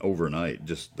mean, overnight,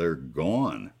 just they're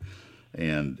gone,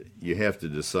 and you have to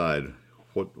decide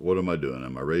what am I doing?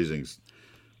 Am I raising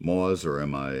moths or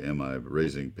am I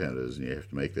raising pentas? And you have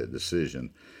to make that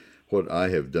decision. What I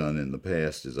have done in the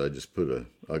past is I just put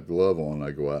a glove on.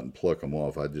 I go out and pluck them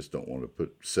off. I just don't want to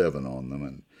put 7 on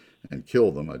them and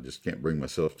kill them. I just can't bring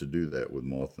myself to do that with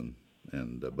moth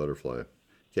and butterfly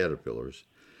caterpillars.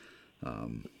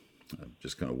 I'm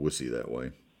just kind of wussy that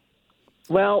way.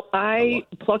 Well, I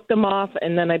plucked them off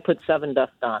and then I put 7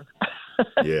 dust on.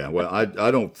 Yeah, well,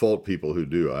 I don't fault people who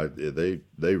do.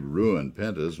 They ruin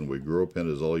pentas, and we grow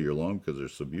pentas all year long because they're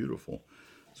so beautiful.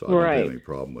 So I don't have any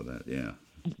problem with that. Yeah.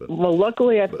 Well,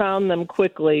 luckily I found them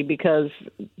quickly because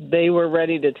they were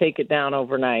ready to take it down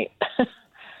overnight.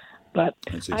 But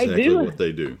that's exactly what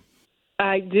they do.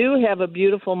 I do have a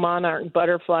beautiful monarch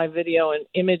butterfly video and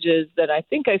images that I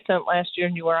think I sent last year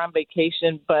and you were on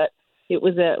vacation, but it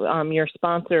was at your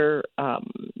sponsor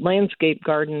landscape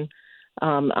garden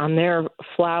on their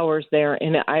flowers there,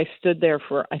 and I stood there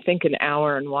for, I think, an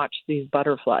hour and watched these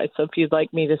butterflies. So if you'd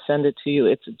like me to send it to you,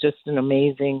 it's just an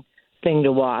amazing thing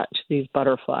to watch, these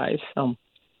butterflies. So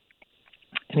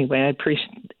anyway, I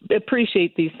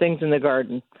appreciate these things in the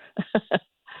garden.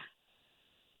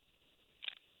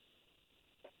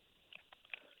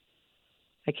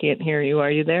 I can't hear you. Are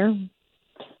you there?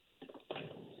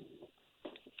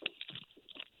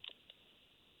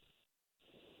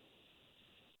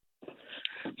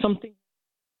 Something.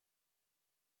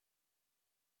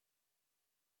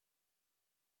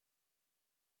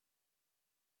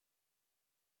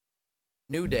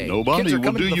 New day. Nobody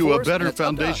will do you a better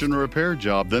foundation repair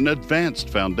job than Advanced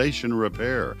Foundation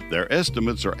Repair. Their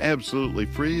estimates are absolutely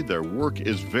free. Their work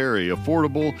is very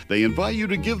affordable. They invite you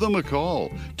to give them a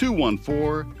call.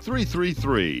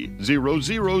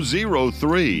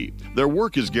 214-333-0003. Their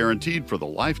work is guaranteed for the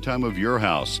lifetime of your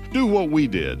house. Do what we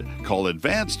did. Call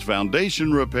Advanced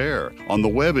Foundation Repair. On the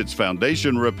web, it's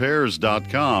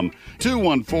foundationrepairs.com.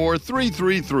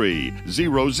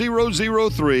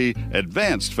 214-333-0003.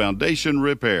 Advanced Foundation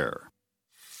Repair.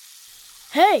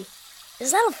 Hey,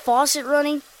 is that a faucet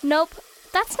running? Nope,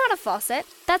 that's not a faucet.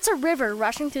 That's a river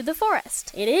rushing through the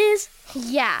forest. It is?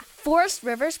 Yeah, forest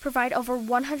rivers provide over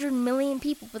 100 million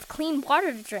people with clean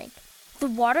water to drink. The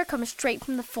water comes straight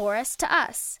from the forest to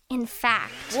us. In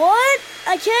fact... What?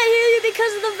 I can't hear you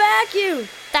because of the vacuum.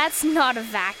 That's not a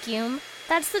vacuum.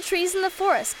 That's the trees in the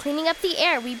forest cleaning up the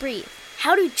air we breathe.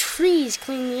 How do trees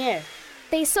clean the air?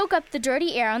 They soak up the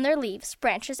dirty air on their leaves,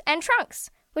 branches, and trunks,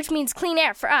 which means clean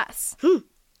air for us.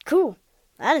 Cool.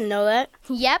 I didn't know that.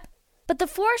 Yep. But the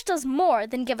forest does more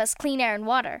than give us clean air and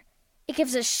water. It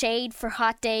gives us shade for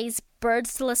hot days,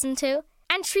 birds to listen to,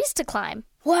 and trees to climb.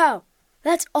 Wow,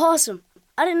 that's awesome.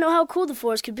 I didn't know how cool the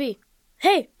forest could be.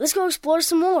 Hey, let's go explore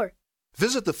some more.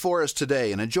 Visit the forest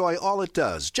today and enjoy all it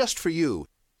does, just for you.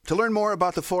 To learn more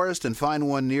about the forest and find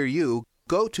one near you,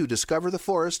 go to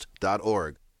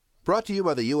discovertheforest.org. Brought to you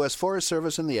by the U.S. Forest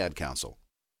Service and the Ad Council.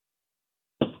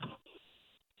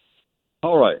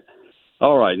 All right.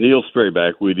 Neil Sperry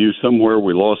back with you. Somewhere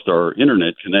we lost our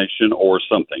internet connection or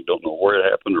something. Don't know where it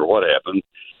happened or what happened.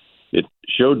 It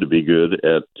showed to be good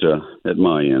at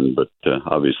my end, but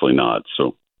obviously not.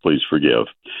 So please forgive.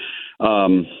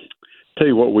 Tell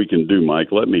you what we can do,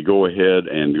 Mike. Let me go ahead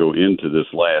and go into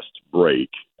this last break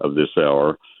of this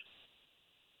hour.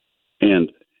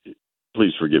 And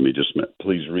please forgive me just a minute.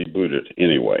 Please reboot it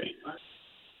anyway.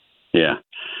 Yeah.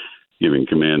 Giving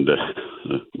command to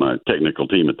my technical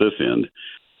team at this end.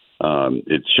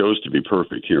 It shows to be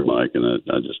perfect here, Mike, and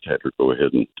I just had her go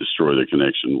ahead and destroy the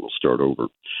connection. We'll start over.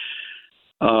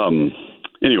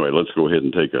 Anyway, let's go ahead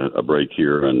and take a break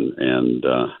here and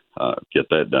get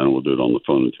that done. We'll do it on the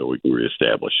phone until we can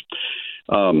reestablish.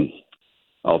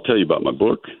 I'll tell you about my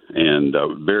book, and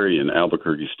Barry in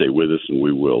Albuquerque, stay with us, and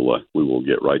we will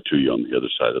get right to you on the other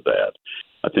side of that.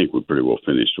 I think we're pretty well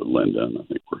finished with Linda, and I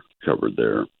think we're covered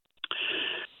there.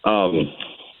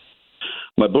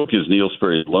 My book is Neil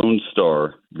Sperry's Lone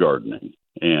Star Gardening,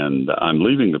 and I'm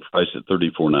leaving the price at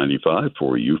 $34.95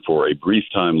 for you for a brief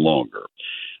time longer.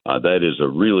 That is a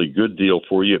really good deal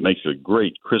for you. It makes a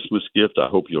great Christmas gift. I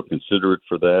hope you'll consider it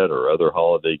for that or other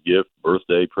holiday gift,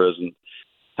 birthday present,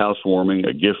 housewarming,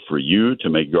 a gift for you to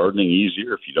make gardening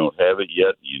easier. If you don't have it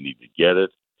yet, you need to get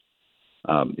it.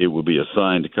 It will be a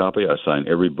signed copy. I sign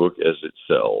every book as it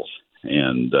sells.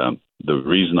 And the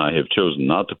reason I have chosen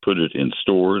not to put it in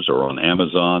stores or on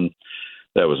Amazon,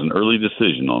 that was an early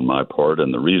decision on my part.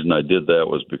 And the reason I did that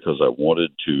was because I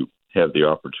wanted to have the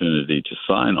opportunity to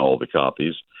sign all the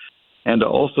copies. And I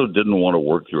also didn't want to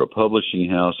work through a publishing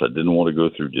house. I didn't want to go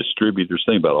through distributors.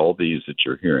 Think about all these that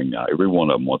you're hearing now. Every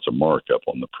one of them wants a markup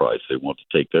on the price. They want to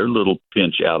take their little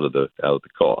pinch out of the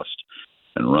cost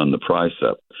and run the price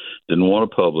up. Didn't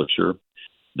want a publisher.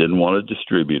 Didn't want a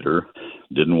distributor.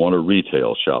 didn't want to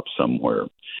retail shop somewhere.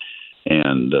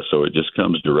 And so it just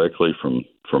comes directly from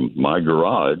my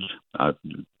garage. I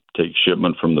take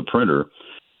shipment from the printer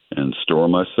and store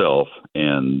myself,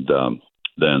 and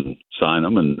then sign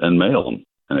them and mail them,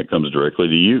 and it comes directly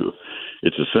to you.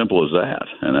 It's as simple as that,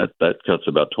 and that cuts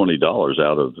about $20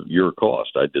 out of your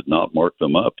cost. I did not mark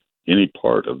them up any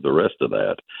part of the rest of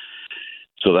that.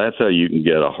 So that's how you can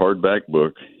get a hardback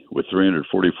book with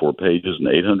 344 pages and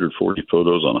 840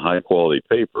 photos on high-quality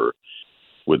paper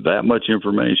with that much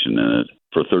information in it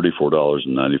for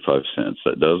 $34.95.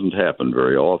 That doesn't happen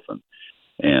very often.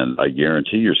 And I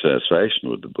guarantee your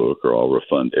satisfaction with the book, or I'll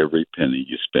refund every penny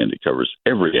you spend. It covers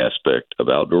every aspect of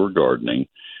outdoor gardening,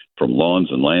 from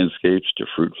lawns and landscapes to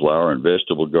fruit, flower, and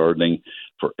vegetable gardening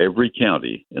for every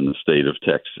county in the state of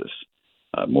Texas.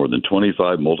 More than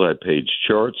 25 multi-page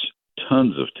charts,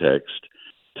 tons of text,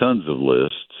 tons of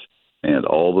lists, and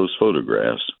all those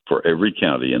photographs for every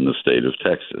county in the state of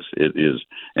Texas. It is,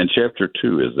 and Chapter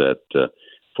 2 is that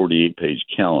 48-page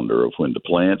calendar of when to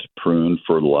plant, prune,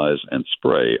 fertilize, and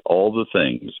spray all the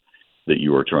things that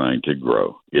you are trying to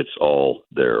grow. It's all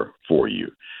there for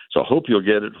you. So I hope you'll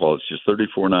get it while it's just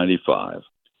 $34.95,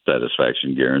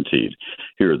 satisfaction guaranteed.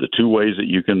 Here are the two ways that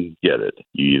you can get it.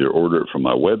 You either order it from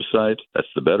my website,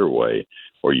 that's the better way,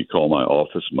 or you call my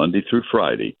office Monday through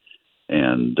Friday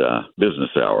and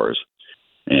business hours.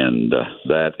 And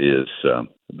that is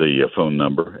the phone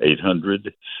number,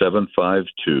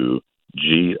 800-752-GROW,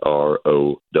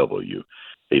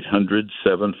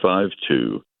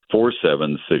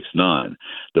 800-752-4769.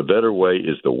 The better way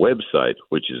is the website,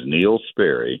 which is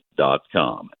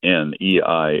neilsperry.com,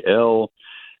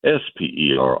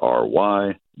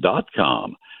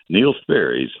 NeilSperry.com. Neil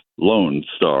Sperry's Lone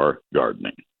Star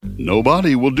Gardening.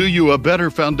 Nobody will do you a better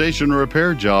foundation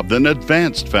repair job than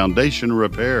Advanced Foundation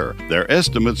Repair. Their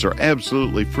estimates are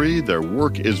absolutely free. Their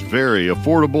work is very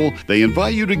affordable. They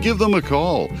invite you to give them a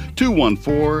call,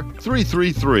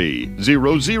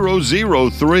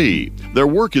 214-333-0003. Their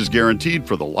work is guaranteed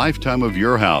for the lifetime of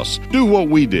your house. Do what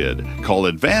we did. Call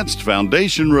Advanced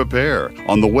Foundation Repair.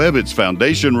 On the web, it's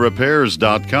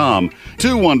foundationrepairs.com,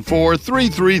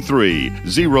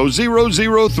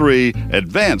 214-333-0003,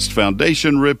 Advanced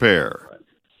Foundation Repair.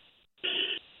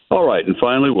 All right, and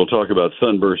finally, we'll talk about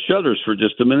Sunburst shutters for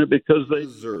just a minute because they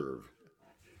deserve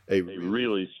a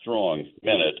really strong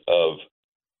minute of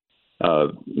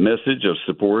message of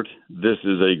support. This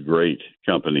is a great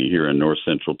company here in North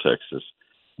Central Texas.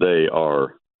 They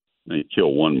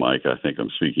kill one mic. I think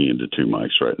I'm speaking into two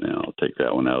mics right now. I'll take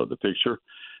that one out of the picture.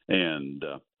 And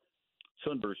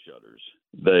Sunburst shutters,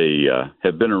 they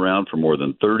have been around for more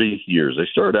than 30 years. They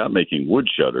started out making wood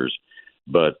shutters,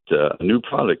 but a new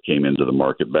product came into the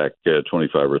market back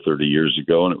 25 or 30 years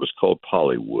ago, and it was called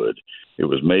Polywood. It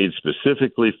was made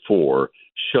specifically for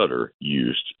shutter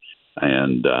use.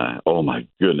 And, oh, my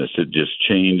goodness, it just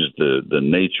changed the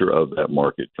nature of that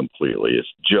market completely.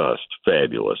 It's just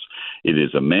fabulous. It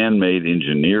is a man-made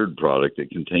engineered product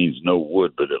that contains no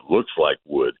wood, but it looks like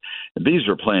wood. And these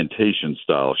are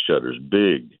plantation-style shutters,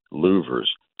 big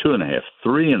louvers, 2.5,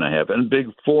 3.5, and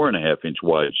big 4.5-inch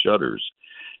wide shutters.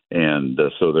 And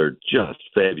so they're just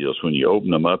fabulous. When you open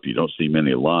them up, you don't see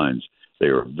many lines. They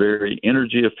are very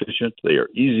energy efficient. They are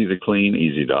easy to clean,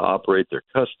 easy to operate. They're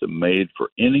custom made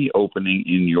for any opening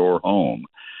in your home.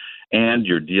 And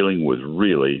you're dealing with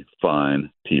really fine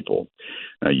people.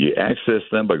 Now, you access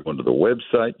them by going to the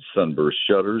website,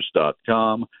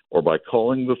 sunburstshutters.com, or by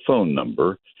calling the phone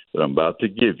number that I'm about to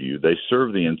give you. They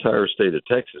serve the entire state of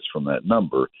Texas from that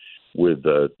number with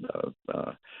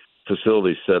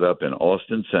facilities set up in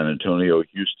Austin, San Antonio,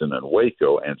 Houston, and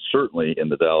Waco, and certainly in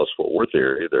the Dallas-Fort Worth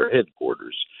area, their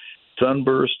headquarters.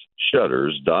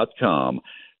 Sunburstshutters.com.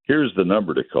 Here's the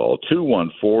number to call,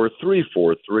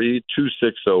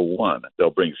 214-343-2601. They'll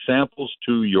bring samples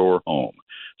to your home.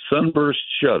 Sunburst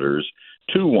Shutters,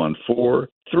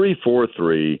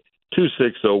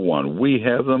 214-343-2601. We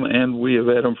have them, and we have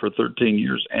had them for 13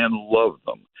 years and love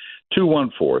them.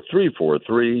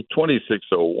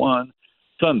 214-343-2601.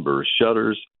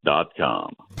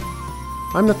 sunburstshutters.com.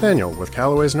 I'm Nathaniel with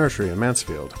Callaway's Nursery in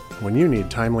Mansfield. When you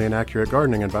need timely and accurate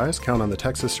gardening advice, count on the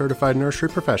Texas Certified Nursery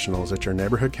Professionals at your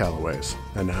neighborhood Callaway's.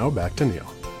 And now, back to Neil.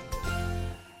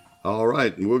 All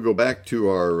right, and we'll go back to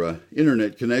our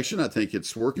internet connection. I think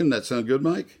it's working. That sound good,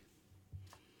 Mike?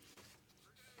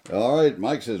 All right,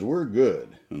 Mike says we're good.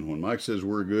 And when Mike says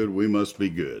we're good, we must be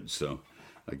good. So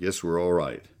I guess we're all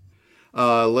right.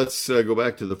 Let's go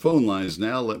back to the phone lines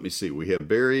now. Let me see. We have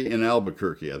Barry in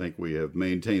Albuquerque. I think we have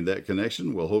maintained that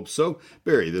connection. We'll hope so.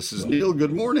 Barry, this is Neil.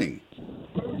 Good morning.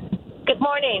 Good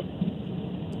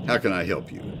morning. How can I help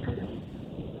you?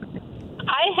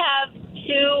 I have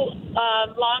 2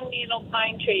 long needle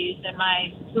pine trees in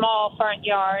my small front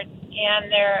yard,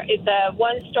 and it's a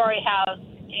one-story house,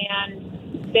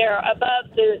 and they're above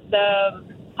the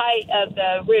height of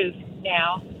the roof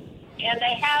now. And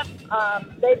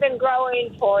they've been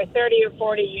growing for 30 or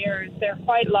 40 years. They're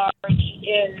quite large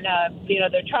in,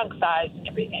 their trunk size and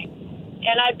everything.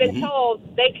 And I've been told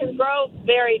they can grow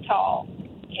very tall,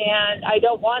 and I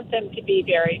don't want them to be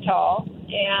very tall.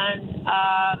 And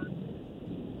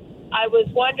I was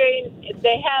wondering, if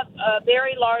they have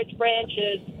very large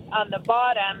branches on the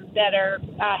bottom that are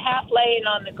half laying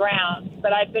on the ground,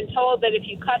 but I've been told that if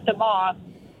you cut them off,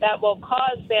 that will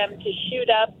cause them to shoot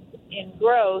up in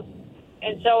growth.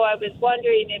 And so I was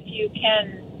wondering if you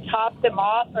can top them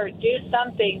off or do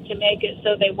something to make it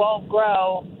so they won't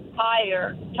grow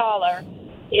higher, taller,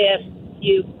 if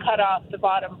you cut off the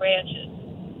bottom branches.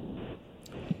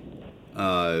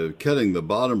 Cutting the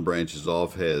bottom branches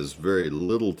off has very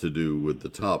little to do with the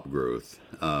top growth.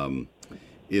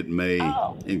 It may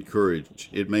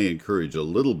encourage a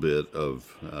little bit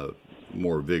of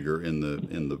more vigor in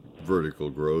the vertical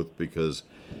growth, because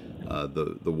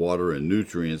the water and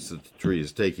nutrients that the tree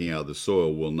is taking out of the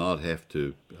soil will not have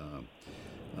to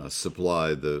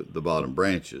supply the bottom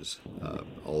branches.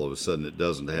 All of a sudden, it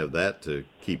doesn't have that to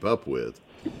keep up with,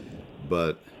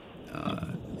 but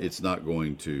it's not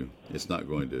going to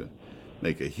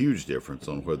make a huge difference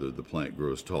on whether the plant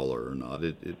grows taller or not.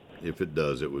 If it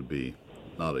does, it would be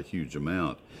not a huge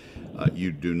amount.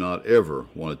 You do not ever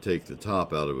want to take the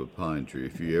top out of a pine tree.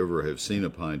 If you ever have seen a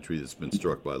pine tree that's been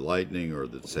struck by lightning, or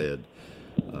that's had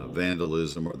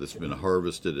vandalism, or that's been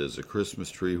harvested as a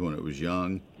Christmas tree when it was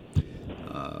young,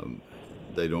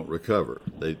 they don't recover.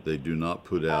 They do not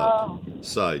put out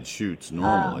side shoots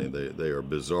normally. They are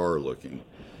bizarre looking,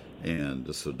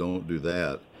 and so don't do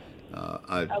that.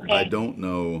 I don't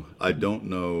know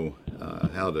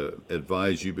how to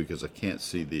advise you, because I can't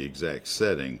see the exact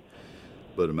setting,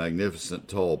 but a magnificent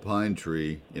tall pine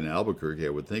tree in Albuquerque I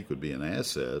would think would be an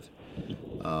asset.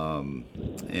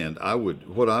 And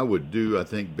what I would do, I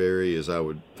think, Barry, is I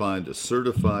would find a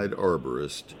certified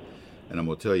arborist, and I'm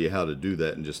going to tell you how to do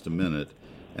that in just a minute,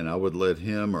 and I would let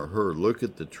him or her look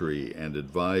at the tree and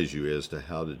advise you as to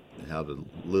how to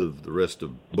live the rest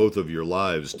of both of your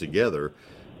lives together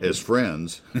as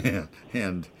friends,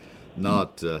 and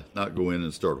not go in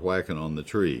and start whacking on the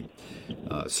tree.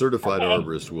 Certified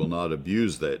arborists will not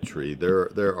abuse that tree.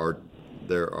 There are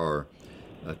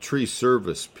tree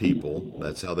service people.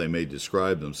 That's how they may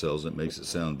describe themselves. It makes it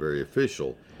sound very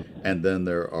official. And then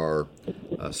there are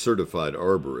certified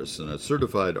arborists. And a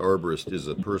certified arborist is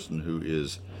a person who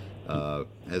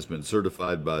has been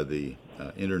certified by the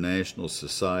International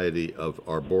Society of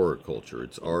Arboriculture.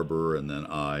 It's arbor and then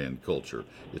I and culture.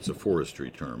 It's a forestry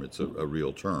term. It's a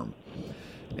real term.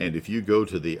 And if you go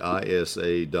to the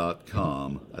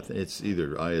ISA.com, I think it's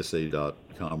either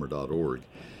ISA.com or .org,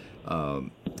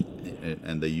 and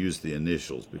they use the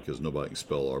initials because nobody can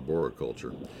spell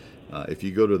arboriculture. If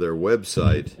you go to their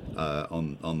website,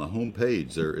 on the home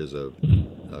page, there is a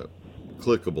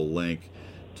clickable link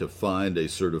to find a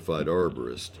certified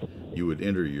arborist. You would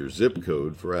enter your zip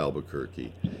code for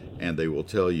Albuquerque, and they will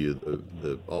tell you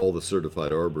all the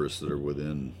certified arborists that are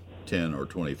within 10 or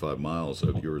 25 miles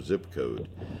of your zip code,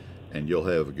 and you'll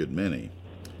have a good many.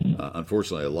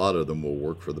 Unfortunately, a lot of them will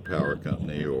work for the power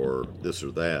company or this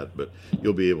or that, but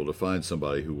you'll be able to find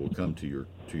somebody who will come to your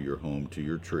home, to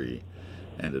your tree,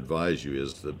 and advise you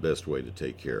as the best way to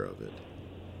take care of it.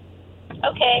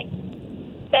 Okay.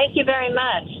 Thank you very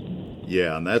much.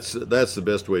 Yeah, and that's the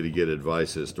best way to get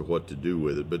advice as to what to do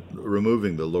with it. But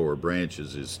removing the lower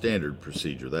branches is standard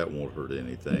procedure. That won't hurt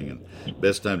anything. And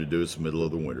best time to do it is the middle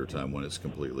of the winter time when it's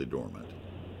completely dormant.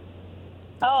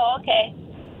 Oh, okay.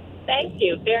 Thank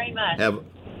you very much.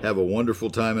 Have a wonderful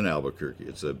time in Albuquerque.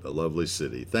 It's a lovely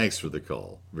city. Thanks for the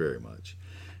call very much.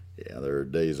 Yeah, there are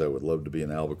days I would love to be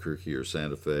in Albuquerque or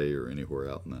Santa Fe or anywhere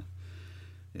out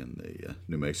in the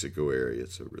New Mexico area.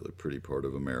 It's a really pretty part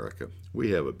of America.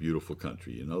 We have a beautiful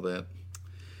country. You know that?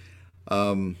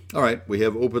 All right, we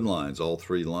have open lines. All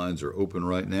three lines are open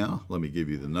right now. Let me give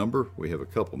you the number. We have a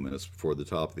couple minutes before the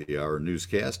top of the hour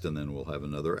newscast, and then we'll have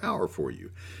another hour for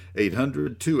you.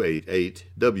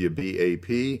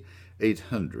 800-288-WBAP,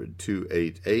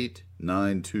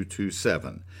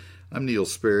 800-288-9227. I'm Neil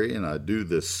Sperry, and I do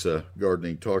this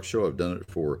gardening talk show. I've done it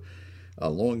for a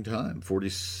long time,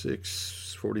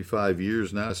 45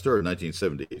 years now. I started in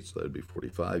 1978, so that'd be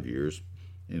 45 years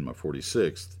in my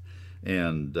 46th.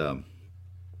 And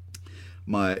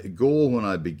my goal when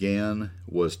I began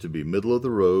was to be middle of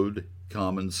the road,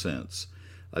 common sense.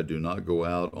 I do not go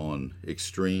out on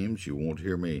extremes. You won't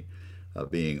hear me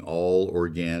being all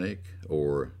organic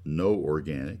or no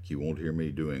organic. You won't hear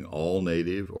me doing all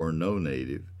native or no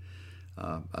native.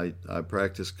 I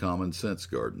practice common sense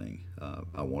gardening.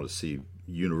 I want to see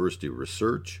university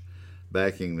research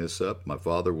backing this up. My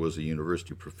father was a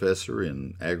university professor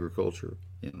in agriculture,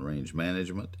 in range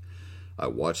management. I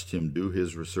watched him do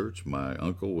his research. My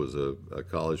uncle was a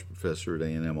college professor at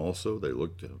A&M also. They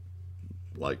looked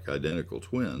like identical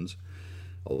twins,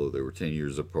 although they were 10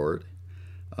 years apart.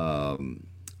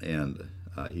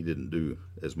 He didn't do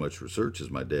as much research as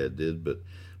my dad did, but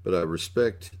I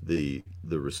respect the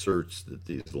research that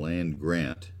these land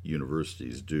grant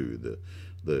universities do,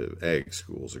 the ag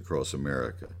schools across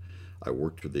America. I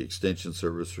worked for the Extension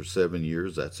Service for 7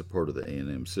 years. That's a part of the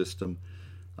A&M system,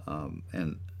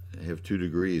 and have 2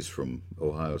 degrees from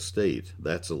Ohio State.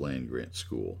 That's a land grant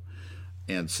school.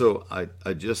 And so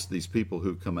I just, these people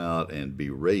who come out and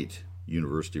berate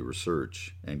university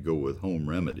research and go with home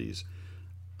remedies,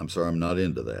 I'm sorry, I'm not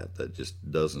into that. That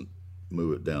just doesn't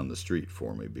move it down the street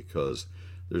for me, because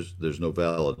there's no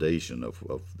validation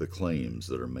of the claims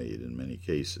that are made in many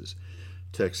cases.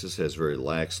 Texas has very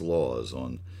lax laws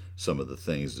on some of the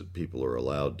things that people are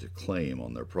allowed to claim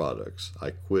on their products.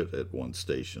 I quit at one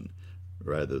station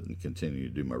rather than continue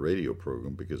to do my radio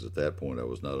program, because at that point I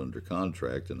was not under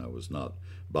contract and I was not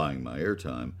buying my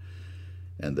airtime,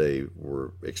 and they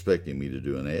were expecting me to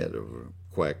do an ad of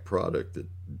a quack product that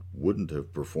wouldn't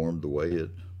have performed the way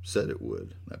it said it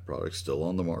would. That product's still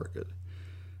on the market.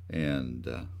 And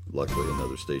luckily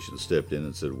another station stepped in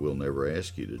and said, we'll never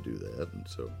ask you to do that. And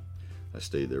so I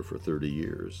stayed there for 30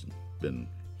 years and been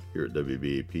here at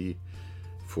WBAP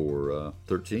for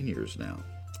 13 years now.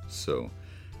 So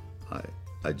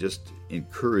I just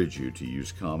encourage you to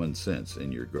use common sense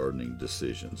in your gardening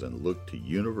decisions and look to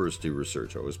university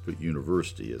research. I always put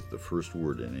university as the first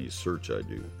word in any search I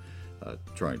do,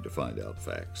 trying to find out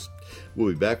facts.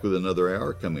 We'll be back with another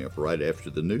hour coming up right after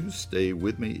the news. Stay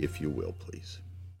with me if you will, please.